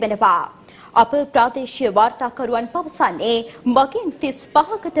සිදුව තිබෙනවා. අප ප්‍රාදේශීය වාර්තාකරුවන් පවසන්නේ මගින්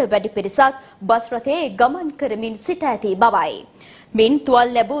 35කට වැඩි පිරිසක් බස් රථයේ ගමන් කරමින් සිට ඇති බවයි. මින් තුවාල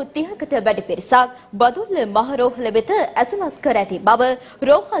ලැබූ 30කට වැඩි පිරිසක් බදුල්ල මහරෝහල වෙත ඇතුළත් කර ඇති බව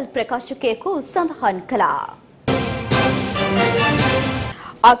රෝහල් ප්‍රකාශකයෙකු සඳහන් කළා.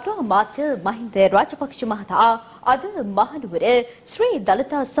 අග්‍රාමාත්‍ය මහින්ද රාජපක්ෂ මහතා අද මහනුවර ශ්‍රී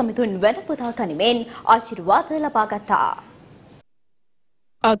දලතා සමිඳුන් වැළපොතා ගනිමින් ආශිර්වාද ලබා ගත්තා.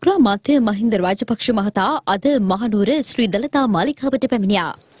 අග්‍රාමාත්‍ය මහින්ද රාජපක්ෂ මහතා අද මහනුවර ශ්‍රී දලතා මාලිගාවට පැමිණියා.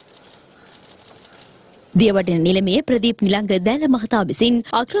 දියවඩන නිලමේ ප්‍රදීප් නිලංග දැල මහතා විසින්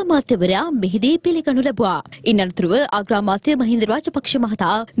අග්‍රාමාත්‍යවරයා මෙහිදී පිළිගනු ලැබුවා. ඉන් අනතුරුව අග්‍රාමාත්‍ය මහින්ද රාජපක්ෂ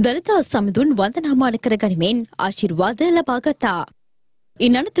මහතා දලතා සමිඳුන් වන්දනාමාන කර ගනිමින් ආශිර්වාද ලබා ගත්තා.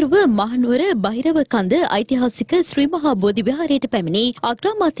 ඉන් අනතුරුව මහනුවර බහිරව කන්ද ඓතිහාසික ශ්‍රී මහා බෝධි විහාරයට පැමිණි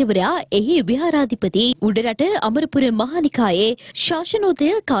අග්‍රාමාත්‍යවරයා එහි විහාරාධිපති උඩරට අමරපුර මහානිකායේ ශාසනෝදය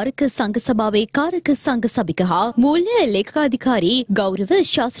කාරක සංඝ සභාවේ කාරක සංඝ සභික හා මූල්‍ය ලේකකාධිකාරී ගෞරව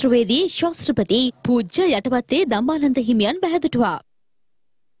ශාස්ත්‍රවේදී ශාස්ත්‍රපති පූජ්‍ය යටවත්තේ ධම්මානන්ද හිමියන් බැහැදටුවා.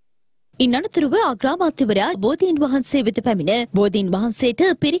 ඉන් අනතුරුව අග්‍රාමාත්‍යවරයා බෝධීන් වහන්සේ වෙත පැමිණ බෝධීන් වහන්සේට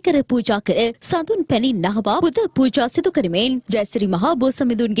පිරිකර පූජා කර සඳුන් පැණි නහවා පුද පූජා සිදු කරමින් ජයසිරි මහා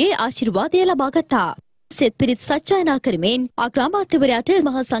බෝසමිඳුන්ගේ ආශිර්වාදය ලබා ගත්තා. සෙත් පිරිත් සජ්ජායනා කරමින් අග්‍රාමාත්‍යවරයාට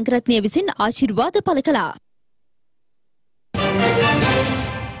මහා සංඝරත්නය විසින් ආශිර්වාද පළ කළා.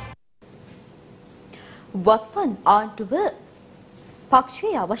 වත්මන් ආණ්ඩුව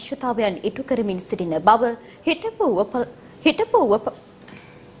පක්ෂයේ අවශ්‍යතාවයන් ඉටු කරමින් සිටින බව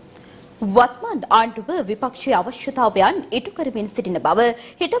වත්මන් ආණ්ඩුව විපක්ෂයේ අවශ්‍යතාවයන් ඉටු කරමින් සිටින බව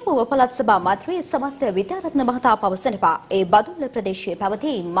හිටපු පළාත් සභා මන්ත්‍රී සමත් විද්‍යාරත්න මහතා පවසනවා. ඒ බදුල්ල ප්‍රදේශයේ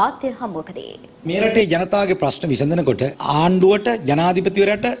පැවති මාධ්‍ය හමුවකදී මේ රටේ ජනතාවගේ ප්‍රශ්න විසඳනකොට ආණ්ඩුවට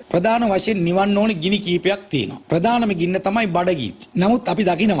ජනාධිපතිවරයාට ප්‍රධාන වශයෙන් නිවන්න ඕනේ ගිනි කීපයක් තියෙනවා. ප්‍රධානම ගින්න තමයි බඩගීත්. නමුත් අපි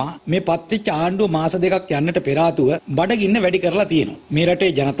දකිනවා මේ පත්වෙච්ච ආණ්ඩුව මාස දෙකක් යන්නට පෙර ආතුව බඩගින්න වැඩි කරලා තියෙනවා. මේ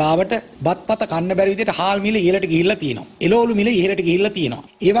රටේ ජනතාවට බත්පත කන්න බැරි විදිහට හාල් මිල ඉහළට ගිහිල්ලා තියෙනවා. එළවලු මිල ඉහළට ගිහිල්ලා තියෙනවා.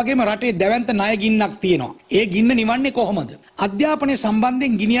 ඒ වගේම රටේ දැවැන්ත ණය ගින්නක් තියෙනවා. ඒ ගින්න නිවන්නේ කොහොමද? අධ්‍යාපනය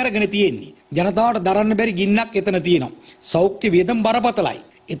සම්බන්ධයෙන් ගිනි අරගෙන තියෙන්නේ. ජනතාවට දරන්න බැරි ගින්නක් එතන තියෙනවා. සෞඛ්‍ය වියදම් බරපතලයි.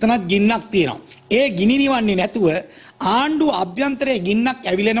 එතනත් ගින්නක් තියෙනවා. ඒ ගිනි නිවන්නේ නැතුව ආණ්ඩුව අභ්‍යන්තරයේ ගින්නක්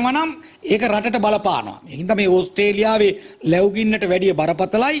ඇවිලෙනවා නම් ඒක රටට බලපානවා. ඒ හින්දා මේ ඕස්ට්‍රේලියාවේ ලැබු ගින්නට වැඩිය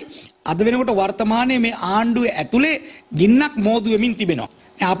බරපතලයි. අද වෙනකොට වර්තමානයේ මේ ආණ්ඩුවේ ඇතුලේ ගින්නක් මෝදු වෙමින් තිබෙනවා.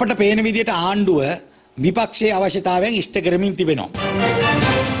 අපට පේන විදිහට ආණ්ඩුව විපක්ෂයේ අවශ්‍යතාවයන් ඉෂ්ට කරමින් තිබෙනවා.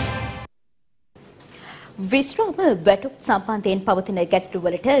 විශ්‍රාම වැටුප් සම්බන්ධයෙන් පවතින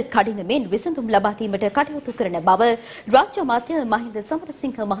ගැටලුවලට කඩිනමින් විසඳුම් ලබා දීමට කටයුතු කරන බව රාජ්‍ය අමාත්‍ය මහින්ද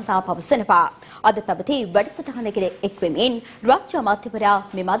සමරසිංහ මහතා පවසනවා. අද පැවති වැඩසටහනකට එක්වෙමින් රාජ්‍ය අමාත්‍යවරයා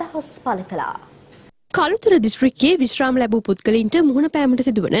මෙම අදහස් පළ කළා. කළුතර දිස්ත්‍රික්කයේ විශ්‍රාම ලැබූ පුද්ගලයින්ට මුහුණ පෑමට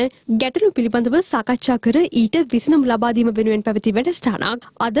සිදුවන ගැටලු පිළිබඳව සාකච්ඡා කර ඊට විසඳුම් ලබා දීම වෙනුවෙන් පැවති වැඩසටහනක්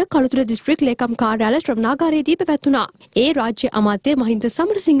අද කළුතර දිස්ත්‍රික් ලේකම් කාර්යාලය ශ්‍රවණාගාරයේදී පැවැත්වුණා. ඒ රාජ්‍ය අමාත්‍ය මහින්ද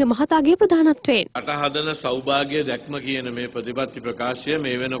සමරසිංහ මහතාගේ ප්‍රධානත්වයෙන් රට හදන සෞභාග්‍ය දැක්ම කියන මේ ප්‍රතිපත්ති ප්‍රකාශය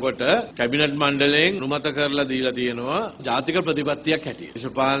මේ වෙනකොට කැබිනට් මණ්ඩලයෙන් අනුමත කරලා දීලා තියෙනවා ජාතික ප්‍රතිපත්තියක් හැටියට.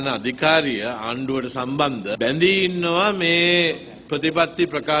 දේශපාලන අධිකාරිය ආණ්ඩුවට සම්බන්ධ බැඳී ඉන්නවා මේ ප්‍රතිපත්ති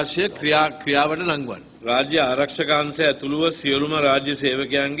ප්‍රකාශය ක්‍රියාවට නංවන්න. රාජ්‍ය ආරක්ෂක අංශය ඇතුළුව සියලුම රාජ්‍ය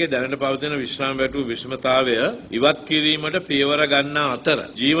සේවකයන්ගේ දැනට පවතින විශ්‍රාම වැටුප් විෂමතාවය ඉවත් කිරීමට පියවර ගන්නා අතර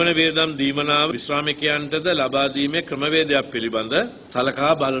ජීවන වේදම් දීමනාව විශ්‍රාමිකයන්ටද ලබා දීමේ ක්‍රමවේදයක් පිළිබඳ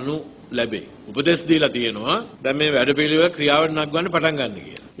සලකා බලනු ලැබේ. උපදෙස් දීලා තියෙනවා දැන් මේ වැඩපිළිවෙල ක්‍රියාවට නංවන්න පටන් ගන්න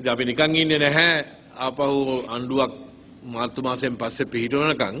කියලා. ඉතින් අපි නිකන් ඉන්නේ නැහැ ආපහු ආණ්ඩුවක් මාර්තු මාසයෙන් පස්සේ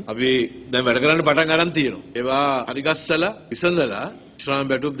පිහිටවනකම් අපි දැන් වැඩ කරන්න පටන් ගන්න තියෙනවා. ඒවා හරිගස්සලා විසඳලා විශ්‍රාම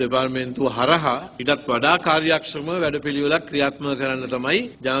වැටුප් දෙපාර්තමේන්තුව හරහා ඊටත් වඩා කාර්යක්ෂමව වැඩපිළිවෙලක් ක්‍රියාත්මක කරන්න තමයි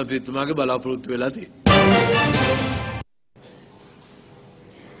ජනාධිපතිතුමාගේ බලාපොරොත්තු වෙලා තියෙන්නේ.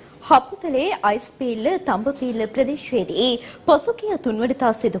 හප්පුතලේ අයිස්පීල්ල තඹපීල්ල ප්‍රදේශයේදී පසුගිය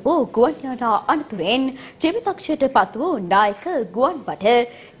තුන්වැනිදා සිදු වූ ගුවන් යානා අනතුරෙන් ජීවිතක්ෂයට පත් වූ නායක ගුවන් බට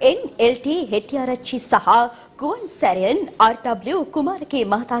NLT හෙටිආරච්චි සහ ගුවන් සැරියන් RW කුමාරගේ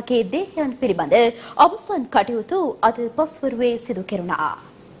මහතාගේ දේහයන් පිළිබඳ අවසන් කටයුතු අද පස්වරුවේ සිදු කෙරුණා.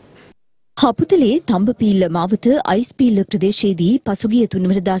 හපුතලේ තඹපීල්ල මාවත අයිස්පීල්ල ප්‍රදේශයේදී පසුගිය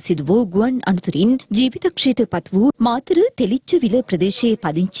තුන්වැනිදා සිදු වූ ගුවන් අනතුරින් ජීවිතක්ෂයට පත් වූ මාතර තෙලිච්චවිල ප්‍රදේශයේ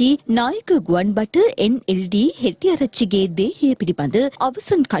පදිංචි නායක ගුවන් බට NLD හෙටිආරච්චිගේ දේහය පිළිබඳ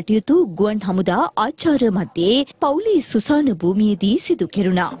අවසන් කටයුතු ගුවන් හමුදා ආචාර්ය මැදේ පවුලේ සුසාන භූමියේදී සිදු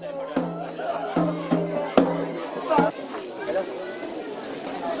කෙරුණා.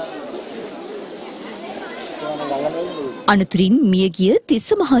 අනතුරින් මියගිය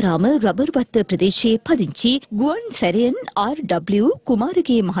තිස්සමහාරාම රබර්වත්ත ප්‍රදේශයේ පදිංචි ගුවන් සැරියන් RW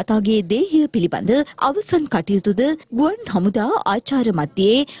කුමාරගේ මහතාගේ දේහය පිළිබඳ අවසන් කටයුතුද ගුවන් හමුදා ආචාර්ය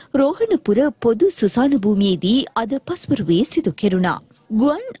මැදේ රෝහණපුර පොදු සුසාන භූමියේදී අද පස්වරුවේ සිදු කෙරුණා.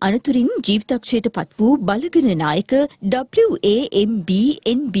 ගුවන් අනතුරින් ජීවිතක්ෂයට පත් වූ බලගන නායක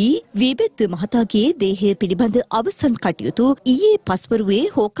WAMBNB වීබෙත් මහතාගේ දේහය පිළිබඳ අවසන් කටයුතු ඊයේ පස්වරුවේ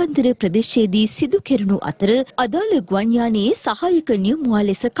හෝකන්දර ප්‍රදේශයේදී සිදු කෙරුණු අතර අදාළ ගුවන් යානයේ සහායක නියමුවා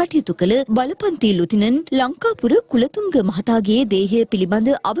ලෙස කටයුතු කළ බලපන්ති ලුතිනන්ට් ලංකාපුර කුලතුංග මහතාගේ දේහය පිළිබඳ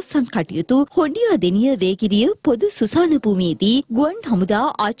අවසන් කටයුතු හොඩියා දෙනිය වේගිරිය පොදු සුසාන භූමියේදී ගුවන් හමුදා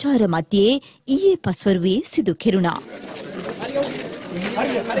ආචාර්ය මැදේ ඊයේ පස්වරුවේ සිදු කෙරුණා.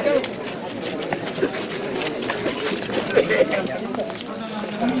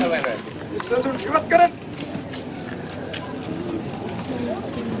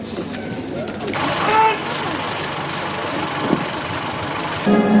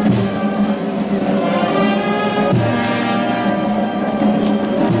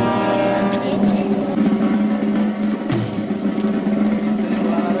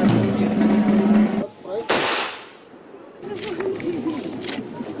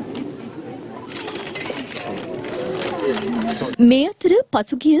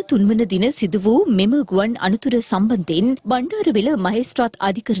 පසුගිය 3 වන දින සිදු වූ මෙම ගුවන් අනතුර සම්බන්ධයෙන් බණ්ඩාරවෙල මහේස්ත්‍රාත්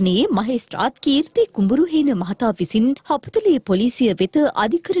අධිකරණයේ මහේස්ත්‍රාත් කීර්ති කුඹුරුහේන මහතා විසින් හපුතලේ පොලිසිය වෙත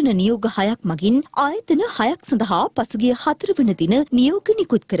අධිකරණ නියෝග 6ක් මගින් ආයතන 6ක් සඳහා පසුගිය 4 වන දින නියෝග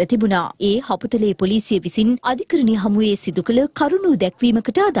නිකුත් කර තිබුණා. ඒ හපුතලේ පොලිසිය විසින් අධිකරණය හමුවේ සිදු කළ කරුණු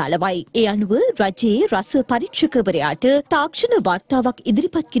දැක්වීමකට අදාළවයි. ඒ අනුව රජයේ රස පරීක්ෂකවරයාට තාක්ෂණ වාර්තාවක්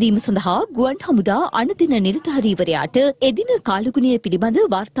ඉදිරිපත් කිරීම සඳහා ගුවන් හමුදා අනදින නිලධාරීවරයාට එදින කාලගුණය පිළිබඳ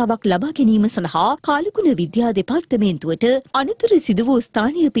වාර්තාවක් ලබා ගැනීම සඳහා කාලගුණ විද්‍යා දෙපාර්තමේන්තුවට අනතුර සිදු වූ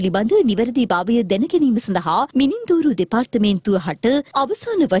ස්ථානය පිළිබඳ නිවැරදි භාවය දැන ගැනීම සඳහා මිනින්දෝරු දෙපාර්තමේන්තුව හට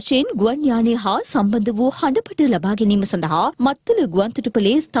අවසාන වශයෙන් ගුවන් යානය හා සම්බන්ධ වූ හඬපට ලබා ගැනීම සඳහා මත්තල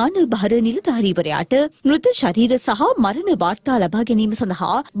ගුවන්තොටුපළේ ස්ථාන භාර නිලධාරීවරයාට මෘත ශරීර සහ මරණ වාර්තා ලබා ගැනීම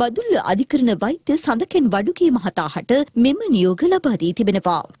සඳහා බදුල්ල අධිකරණ වෛද්‍ය සඳකෙන් වඩුගේ මහතා හට මෙම නියෝග ලබා දී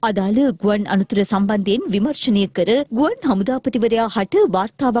තිබෙනවා. අදාළ ගුවන් අනතුර සම්බන්ධයෙන් විමර්ශනය කර ගුවන් හමුදාපතිවරයා හට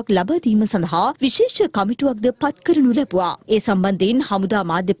වාර්තාවක් ලබා දීම සඳහා විශේෂ කමිටුවක්ද පත් කරනු ලැබුවා. ඒ සම්බන්ධයෙන් හමුදා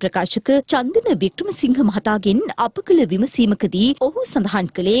මාධ්‍ය ප්‍රකාශක චන්දන වික්‍රමසිංහ මහතාගෙන් අප කළ විමසීමකදී ඔහු සඳහන්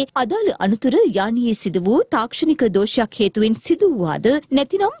කළේ අදාළ අනතුර යානයේ සිදු වූ තාක්ෂණික දෝෂයක් හේතුවෙන් සිදු වූවාද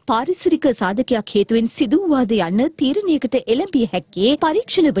නැතිනම් පාරිසරික සාධකයක් හේතුවෙන් සිදු වූවාද යන්න තීරණයකට එළඹිය හැක්කේ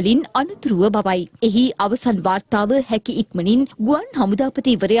පරීක්ෂණ වලින් අනතුරුව බවයි. එහි අවසන් වාර්තාව හැකි ඉක්මනින් ගුවන්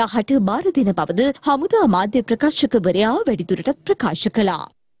හමුදාපතිවරයා හට බාර දෙන බවද හමුදා මාධ්‍ය ප්‍රකාශකවරයා වැඩිදුරටත් ප්‍රකාශ කළා.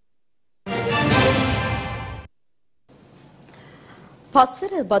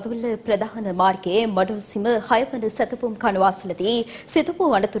 පස්සර බදුල්ල ප්‍රධාන මාර්ගයේ මඩොල්සිම 6 වන සැතපුම් කණවාසලදී සිදු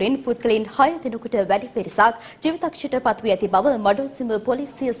වූ අනතුරින් පුද්ගලයන් 6 දෙනෙකුට වැඩි පිරිසක් ජීවිතක්ෂයට පත් වී ඇති බව මඩොල්සිම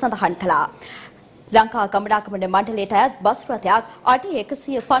පොලිසිය සඳහන් කළා. ලංකා ගමනාගමන මණ්ඩලයට අයත් බස් රථයක් අඩි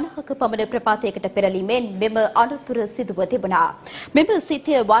 150ක පමණ ප්‍රපාතයකට පෙරලීමෙන් මෙම අනතුර සිදුව තිබුණා. මෙම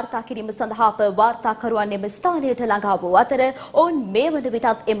සිද්ධිය වාර්තා කිරීම සඳහා අප වාර්තාකරුවන් එම ස්ථානයට ළඟා වූ අතර ඔවුන් මේ වන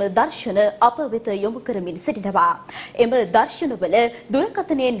විටත් එම දර්ශන අප වෙත යොමු කරමින් සිටිනවා. එම දර්ශනවල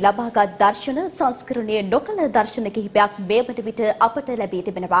දුරකථනයෙන් ලබාගත් දර්ශන සංස්කරණය නොකළ දර්ශන කිහිපයක් මේ වන විට අපට ලැබී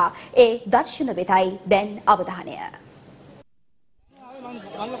තිබෙනවා. ඒ දර්ශන වෙතයි දැන් අවධානය.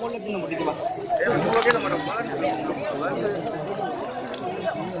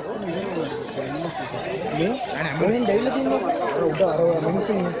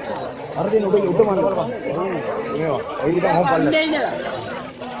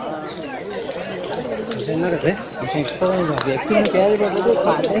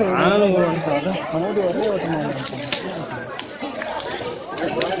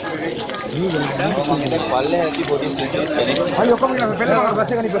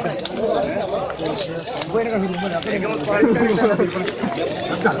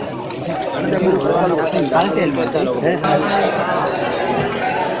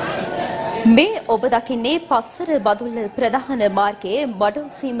 මේ ඔබ දකින්නේ පස්සර බදුල්ල ප්‍රධාන මාර්ගයේ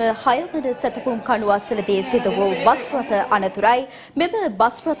මඩොල්සීම 6 වන සැතපුම් කණුවස්සලදී සිදු වූ බස් රථ අනතුරයි. මෙම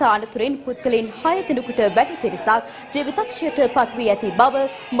බස් රථ අනතුරින් පුද්ගලයන් 6 දෙනෙකුට වැඩි පිරිසක් ජීවිතක්ෂයට පත් වී ඇති බව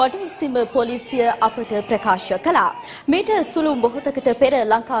මඩොල්සීම පොලිසිය අපට ප්‍රකාශ කළා. මීට සුළු මොහොතකට පෙර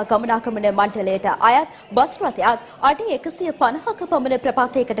ලංකා ගමනාගමන මණ්ඩලයට අයත් බස් රථයක් අඩි 150ක පමණ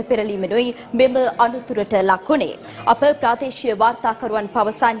ප්‍රපාතයකට පෙරලීමෙනුයි මෙම අනතුරට ලක් වුණේ. අප ප්‍රාදේශීය වාර්තාකරුවන්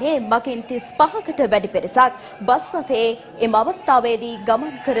පවසන්නේ මගින් 35කට වැඩි පිරිසක් බස් රථයේ එම අවස්ථාවේදී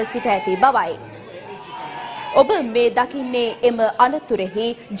ගමන් කර සිට ඇති බවයි. ඔබ මේ දකින්නේ එම අනතුරෙහි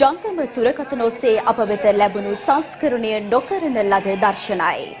ජංගම දුරකථන ඔස්සේ අප වෙත ලැබුණු සංස්කරණය නොකරන ලද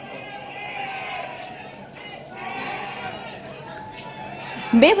දර්ශනයි.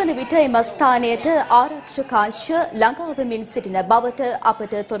 මේ වන විට එම ස්ථානයට ආරක්ෂකාංශ ළඟා වෙමින් සිටින බවට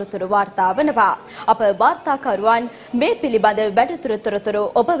අපට තොරතුරු වාර්තා වනවා. අප වාර්තාකරුවන් මේ පිළිබඳ වැඩිදුර තොරතුරු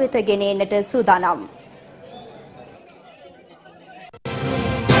ඔබ වෙත ගෙනෙන්නට සූදානම්.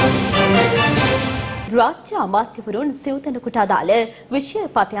 රාජ්‍ය අමාත්‍යවරුන් සිව්දෙනෙකුට අදාළ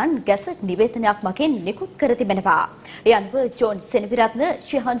විෂයපතයන් ගැසට් නිවේදනයක් මගින් නිකුත් කර තිබෙනවා. ඒ අනුව ජෝන් සෙනවිරත්න,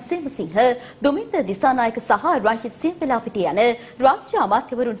 ශිහන් සේමසිංහ, දුමින්ද දිසානායක සහ රංජිත් සියපෙලාපිටිය යන රාජ්‍ය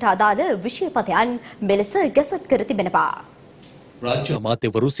අමාත්‍යවරුන්ට අදාළ විෂයපතයන් මෙලෙස ගැසට් කර තිබෙනවා. රාජ්‍ය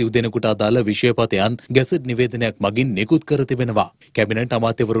අමාත්‍යවරු සිව්දෙනෙකුට අදාළ විෂයපතයන් ගැසට් නිවේදනයක් මගින් නිකුත් කර තිබෙනවා. කැබිනට්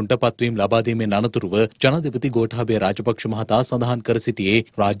අමාත්‍යවරුන්ට පත්වීම් ලබා දීමෙන් අනතුරුව ජනාධිපති ගෝඨාභය රාජපක්ෂ මහතා සඳහන් කර සිටියේ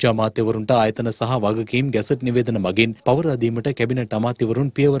රාජ්‍ය අමාත්‍යවරුන්ට ආයතන සහ වගකීම් ගැසට් නිවේදන මගින් පවරා දීමට කැබිනට් අමාත්‍යවරුන්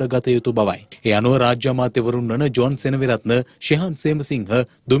පියවර ගත යුතු බවයි. ඒ අනුව රාජ්‍ය අමාත්‍යවරුන් වන ජෝන් සෙනවිරත්න, ශිහන් සේමසිංහ,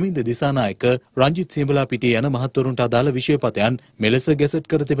 දුමින්ද දිසානායක, රංජිත් සියඹලාපිටිය යන මහත්වරුන්ට අදාළ විෂයපතයන් මෙලෙස ගැසට්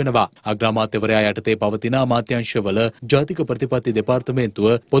කර තිබෙනවා. අග්‍රාමාත්‍යවරයා යටතේ පවතින අමාත්‍යාංශවල ජාතික ප්‍රතිපත්ති නීති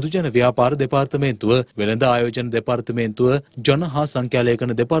දෙපාර්තමේන්තුව, පොදුජන ව්‍යාපාර දෙපාර්තමේන්තුව, වෙළඳ ආයෝජන දෙපාර්තමේන්තුව, ජන හා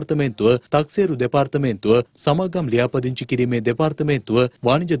සංඛ්‍යාලේඛන දෙපාර්තමේන්තුව, තක්සේරු දෙපාර්තමේන්තුව, සමාගම් ලියාපදිංචි කිරීමේ දෙපාර්තමේන්තුව,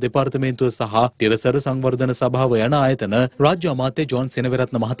 වාණිජ්‍ය දෙපාර්තමේන්තුව සහ තිරසර සංවර්ධන සභාව යන ආයතන රාජ්‍ය අමාත්‍ය ජෝන්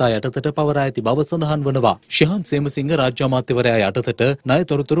සෙනවිරත්න මහතා යටතට පවරා ඇති බව සඳහන් වනවා. ශිහාන් සේමසිංහ රාජ්‍ය අමාත්‍යවරයා යටතට ණය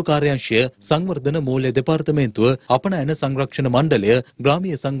තොරතුරු කාර්යාංශය, සංවර්ධන මූල්‍ය දෙපාර්තමේන්තුව, අපනයන සංරක්ෂණ මණ්ඩලය,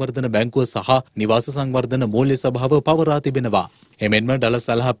 ග්‍රාමීය සංවර්ධන බැංකුව සහ නිවාස සංවර්ධන මූල්‍ය සභාව පවරා තිබෙනවා. එමෙන්ම ඩල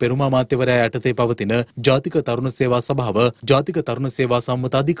සලහ පෙරුම අමාත්‍යවරයා යටතේ පවතින ජාතික තරුණ සේවා සභාව, ජාතික තරුණ සේවා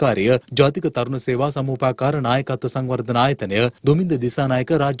සම්මත අධිකාරිය, ජාතික තරුණ සේවා සමූපාකාර නායකත්ව සංවර්ධන ආයතනය, දුමින්ද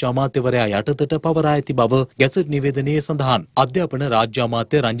දිසානායක රාජ්‍ය අමාත්‍යවරයා යටතට පවරා ඇති බව ගැසට් නිවේදනයේ සඳහන්. අධ්‍යාපන රාජ්‍ය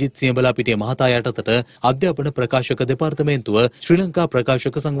අමාත්‍ය රංජිත් සියඹලාපිටිය මහතා යටතට අධ්‍යාපන ප්‍රකාශක දෙපාර්තමේන්තුව, ශ්‍රී ලංකා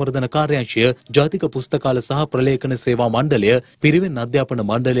ප්‍රකාශක සංවර්ධන කාර්යාංශය, ජාතික පුස්තකාල සහ ප්‍රලේඛන සේවා මණ්ඩලය, පිරිවෙන් අධ්‍යාපන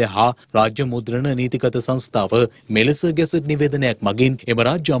මණ්ඩලය හා රාජ්‍ය මුද්‍රණ නීතිගත සංස්ථාව මෙලෙස ගැසට් නිවේදනයක් මගින් එම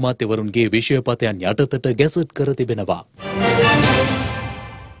රාජ්‍ය අමාත්‍යවරුන්ගේ විෂයපතයන් යටතට ගැසට් කර තිබෙනවා.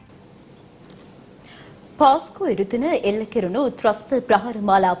 පාස්කු ඉරුදින එල්ල කෙරුණු ත්‍රස්ත ප්‍රහාර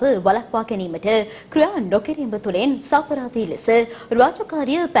මාලාව වළක්වා ගැනීමට ක්‍රියා නොකිරීම තුළින් සාපරාධී ලෙස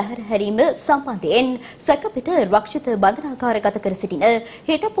රාජකාරිය පැහැර හැරීම සම්බන්ධයෙන් සැකපිට රක්ෂිත බන්ධනාගාරගත කර සිටින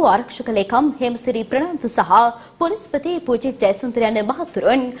හිටපු ආරක්ෂක ලේකම් හේමසිරි ප්‍රනාන්දු සහ පොලිස්පති පූජිත් ජයසුන්දර යන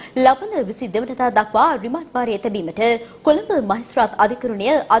මහතුරුන් ලබන 22 වෙනිදා දක්වා රිමාන්ඩ් භාරයේ තැබීමට කොළඹ මහේස්ත්‍රාත්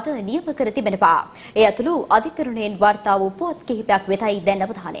අධිකරණය අද නියම කර තිබෙනවා. ඒ ඇතුළු අධිකරණයෙන් වාර්තා වූ පුවත් කිහිපයක් වෙතයි දැන්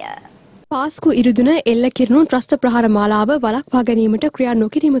අවධානය. පාස්කු ඉරුදුන එල්ල කිරුණු ත්‍රස්ත ප්‍රහාර මාලාව වළක්වා ගැනීමට ක්‍රියා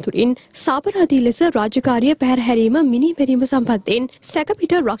නොකිරීම තුළින් සාපරාධී ලෙස රාජකාරිය පැහැර හැරීම මිනී මැරීම සම්බන්ධයෙන්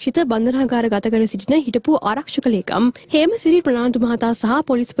සැකපිට රක්ෂිත බන්ධනාගාරගත කර සිටින හිටපු ආරක්ෂක ලේකම් හේමසිරි ප්‍රනාන්දු මහතා සහ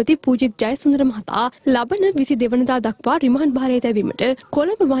පොලිස්පති පූජිත් ජයසුන්දර මහතා ලබන 22 වෙනිදා දක්වා රිමාන්ඩ් භාරයේ තැබීමට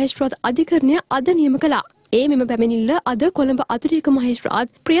කොළඹ මහේස්ත්‍රාත් අධිකරණය අද නියම කළා. ඒ මෙම පැමිණිල්ල අද කොළඹ අතිරේක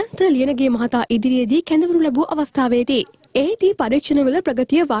මහේස්ත්‍රාත් ප්‍රියන්ත ලියනගේ මහතා ඉදිරියේදී කැඳවනු ලැබූ අවස්ථාවේදී එහිදී පරීක්ෂණවල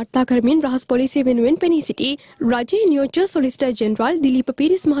ප්‍රගතිය වාර්තා කරමින් රහස් පොලිසිය වෙනුවෙන් පෙනී සිටි රජයේ නියෝජ්‍ය සොලිසිටර් ජෙනරාල් දිලීප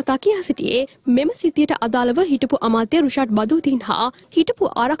පීරිස් මහතා කියා සිටියේ මෙම සිද්ධියට අදාළව හිටපු අමාත්‍ය රුෂාඩ් බදූතින් හා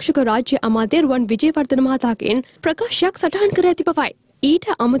හිටපු ආරක්ෂක රාජ්‍ය අමාත්‍ය රුවන් විජේවර්ධන මහතාගෙන් ප්‍රකාශයක් සටහන් කර ඇති බවයි. ඊට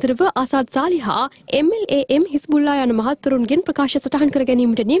අමතරව අසාද් සාලිහා MLAM හිස්බුල්ලා යන මහත්වරුන්ගෙන් ප්‍රකාශ සටහන් කර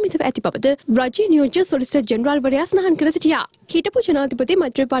ගැනීමට නියමිතව ඇති බවද රජයේ නියෝජ්‍ය සොලිසිටර් ජෙනරාල්වරයා සඳහන් කර සිටියා. හිටපු ජනාධිපති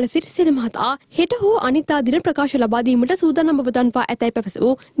මෛත්‍රීපාල සිරිසේන මහතා හෙට හෝ අනිත්දා දින ප්‍රකාශ ලබා දීමට සූදානම් බව දන්වා ඇතැයි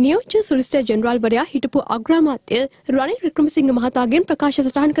පැවසූ නියෝජ්‍ය සොලිසිටර් ජෙනරාල්වරයා හිටපු අග්‍රාමාත්‍ය රනිල් වික්‍රමසිංහ මහතාගෙන් ප්‍රකාශ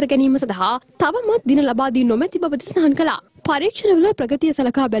සටහන් කර ගැනීම සඳහා තවමත් දින ලබා දී නොමැති බවද සඳහන් කළා. පරීක්ෂණවල ප්‍රගතිය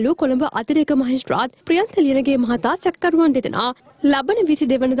සලකා බැලූ කොළඹ අතිරේක මහේස්ත්‍රාත් ප්‍රියන්ත ලියනගේ මහතා සැකකරුවන් දෙදෙනා ලබන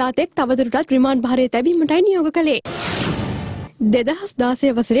 22 වෙනිදා තෙක් තවදුරටත් රිමාන්ඩ් භාරයේ තැබීමටයි නියෝග කළේ.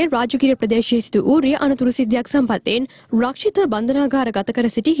 2016 වසරේ රාජගිරිය ප්‍රදේශයේ සිදු වූ රිය අනතුරු සිද්ධියක් සම්බන්ධයෙන් රක්ෂිත බන්ධනාගාර ගත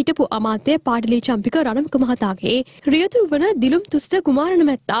කර සිටි හිටපු අමාත්‍ය පාඩලී චම්පික රණමක මහතාගේ රියතුරු වන දිලුම් තුසිත කුමාරණ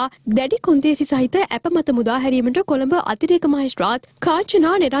මැත්තා දැඩි කොන්දේසි සහිත ඇප මත මුදා හැරීමට කොළඹ අතිරේක මහේස්ත්‍රාත්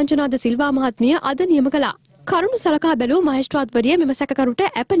කාංචනා නිරංජනාද සිල්වා මහත්මිය අද නියම කළා. කරුණු සලකා බැලූ මහේස්ත්‍රාත්වරිය මෙම සැකකරුට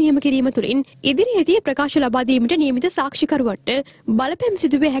ඇප නියම කිරීම තුළින් ඉදිරියේදී ප්‍රකාශ ලබා දීමට නියමිත සාක්ෂිකරුවන්ට බලපෑම්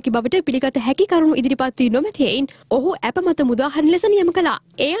සිදුවිය හැකි බවට පිළිගත හැකි කරුණු ඉදිරිපත් වී නොමැතියෙන් ඔහු ඇප මත මුදාහරින ලෙස නියම කළා.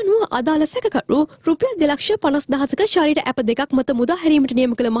 ඒ අනුව අදාළ සැකකරු රුපියල් 2,50,000ක ශරීර ඇප දෙකක් මත මුදාහැරීමට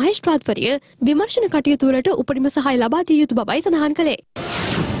නියම කළ මහේස්ත්‍රාත්වරිය විමර්ශන කටයුතු වලට උපරිම සහාය ලබා දිය යුතු බවයි සඳහන් කළේ.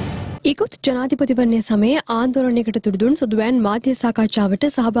 ඉකුත් ජනාධිපතිවරණය සමයේ ආන්දෝලනයකට තුඩුදුන් සුදුවෑන් මාධ්‍ය සාකච්ඡාවට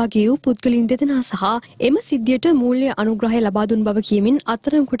සහභාගී වූ පුද්ගලින් දෙදෙනා සහ එම සිද්ධියට මූල්‍ය අනුග්‍රහය ලබා දුන් බව කියමින්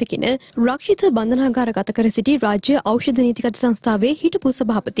අත්තරම් කොටගෙන රක්ෂිත බන්ධනාගාර ගත කර සිටි රාජ්‍ය ඖෂධ නීතිගත සංස්ථාවේ හිටපු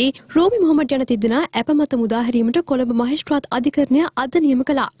සභාපති රෝමි මොහොමඩ් යන තිදෙනා ඇප මත මුදා හැරීමට කොළඹ මහේස්ත්‍රාත් අධිකරණය අද නියම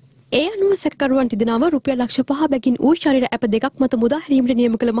කළා. ඒ අනුව සැකකරුවන් තිදෙනාව රුපියල් ලක්ෂ 5 බැගින් වූ ශරීර ඇප දෙකක් මත මුදා හැරීමට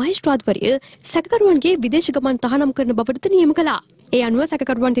නියම කළ මහේස්ත්‍රාත්වරිය සැකකරුවන්ගේ විදේශ ගමන් තහනම් කරන බවටද නියම කළා. ඒ අනුව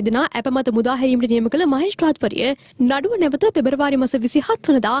සැකකරුවන් තිදෙනා ඇප මත මුදා හැරීමට නියම කළ මහේස්ත්‍රාත්වරිය නඩුව නැවත පෙබරවාරි මාස 27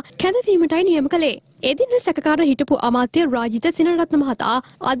 වනදා කැඳවීමටයි නියම කළේ. එදින සැකකාර හිටපු අමාත්‍ය රාජිත සිනරත්න මහතා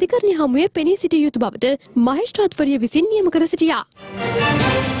අධිකරණ හමුවේ පෙනී සිටිය යුතු බවද මහේස්ත්‍රාත්වරිය විසින් නියම කර සිටියා.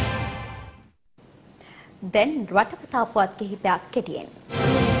 දැන් රටපතා පුවත් කිහිපයක් කෙටියෙන්.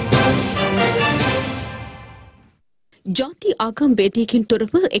 ජාති ආගම් වේදිකකින්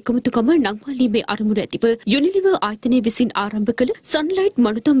තොරව එකමුතුකම නංවාලීමේ අරමුණ ඇතිව යුනිලිවර් ආයතනය විසින් ආරම්භ කළ සන්ලයිට්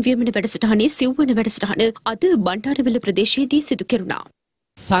මනුතම් වියමන වැඩසටහනේ සිව්වන වැඩසටහන අද බණ්ඩාරවැල ප්‍රදේශයේදී සිදු කෙරුණා.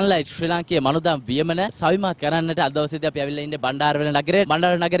 සන්ලයිට් ශ්‍රී ලාංකේය මනුදම් වියමන සවිමත් කරන්නට අද දවසේදී අපි ඇවිල්ලා ඉන්නේ බණ්ඩාරවැල නගරේ.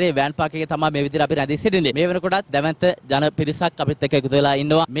 බණ්ඩාරවැල නගරේ වෑන් පාක් එකේ තමයි මේ විදිහට අපි රැඳී සිටින්නේ. මේ වෙනකොටත් දැවැන්ත ජන පිරිසක් අපිත් එක්ක එකතු වෙලා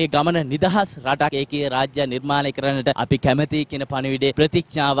ඉන්නවා. මේ ගමන නිදහස් රටක් ඒකීය රාජ්‍ය නිර්මාණය කරන්නට අපි කැමැති කියන පණිවිඩේ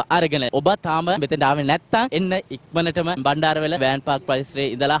ප්‍රතිඥාව අරගෙන ඔබ තාම මෙතෙන්ට ආවේ නැත්නම් එන්න ඉක්මනටම බණ්ඩාරවැල වෑන් පාක්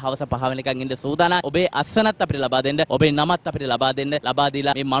පරිසරයේ ඉඳලා හවස 5 වෙනකන් ඉන්න සූදානම්. ඔබේ අස්සනත් අපිට ලබා දෙන්න, ඔබේ නමත් අපිට ලබා දෙන්න, ලබා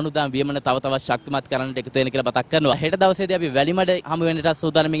දීලා මේ මනුදම් වියමන තව තවත් ශක්තිමත් කරන්නට එකතු වෙන කියලා මතක් කරනවා. හෙට දවසේදී අපි වැලිමඩ හමු වෙන්නට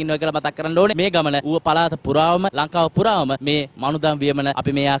සූදානම් ඉන්නවා කියලා මතක් කරන්න ඕනේ. මේ ගමන ඌව පළාත පුරාවම ලංකාව පුරාවම මේ මනුදම් වියමන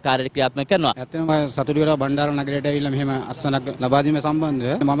අපි මේ ආකාරයට ක්‍රියාත්මක කරනවා. ඇත්තටම සතුටු වෙලා බණ්ඩාර නගරයට ඇවිල්ලා මෙහෙම අස්සනක් ලබා දීම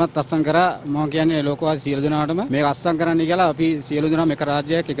සම්බන්ධව මමත් අස්සන් කරා. මම කියන්නේ ලෝකවාසී සියලු දෙනාටම මේක අස්සන් කරන්න කියලා අපි සියලු දෙනා මේක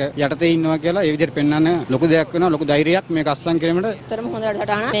රාජ්‍යයක් එක යටතේ ඉන්නවා කියලා ඒ විදිහට පෙන්වන්න ලොකු දෙයක් වෙනවා, ලොකු ධෛර්යයක් මේක අස්සන් කිරීමට. ඇත්තටම හොඳ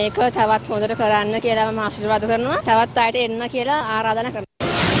වැඩසටහන. මේක තවත් හොඳට කරන්න කියලා මම ආශිර්වාද කරනවා. තවත් අයට එන්න කියලා ආරාධනා කරනවා.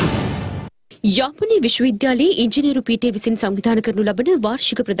 යාපනයේ විශ්වවිද්‍යාලයේ ඉංජිනේරු පීඨය විසින් සංවිධානය කරනු ලබන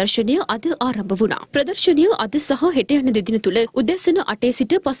වාර්ෂික ප්‍රදර්ශනය අද ආරම්භ වුණා. ප්‍රදර්ශනය අද සහ හෙට යන දෙදින තුල උදෑසන 8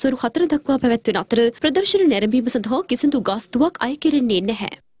 සිට පස්වරු 4 දක්වා පැවැත්වෙන අතර ප්‍රදර්ශන නැරඹීම සඳහා කිසිදු ගාස්තුවක් අය කෙරෙන්නේ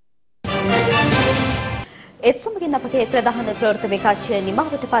නැහැ. ඒත් සමගින් අපගේ ප්‍රධාන ප්‍රවෘත්ති විකාශය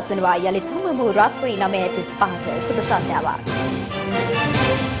නිමවට පත්වනවා. යලිත් හමුවෙමු රාත්‍රී 9:35ට. සුබ සන්ධ්‍යාවක්.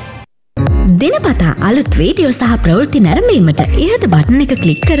 දිනපතා අලුත් වීඩියෝ සහ ප්‍රවෘත්ති නැරඹීමට ඉහත බටන් එක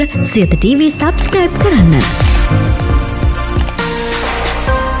ක්ලික් කර සියත TV සබ්ස්ක්‍රයිබ් කරන්න.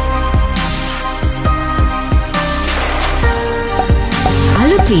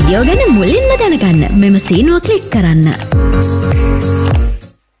 අලුත් වීඩියෝ ගැන මුලින්ම දැනගන්න මෙම සීනුව ක්ලික් කරන්න.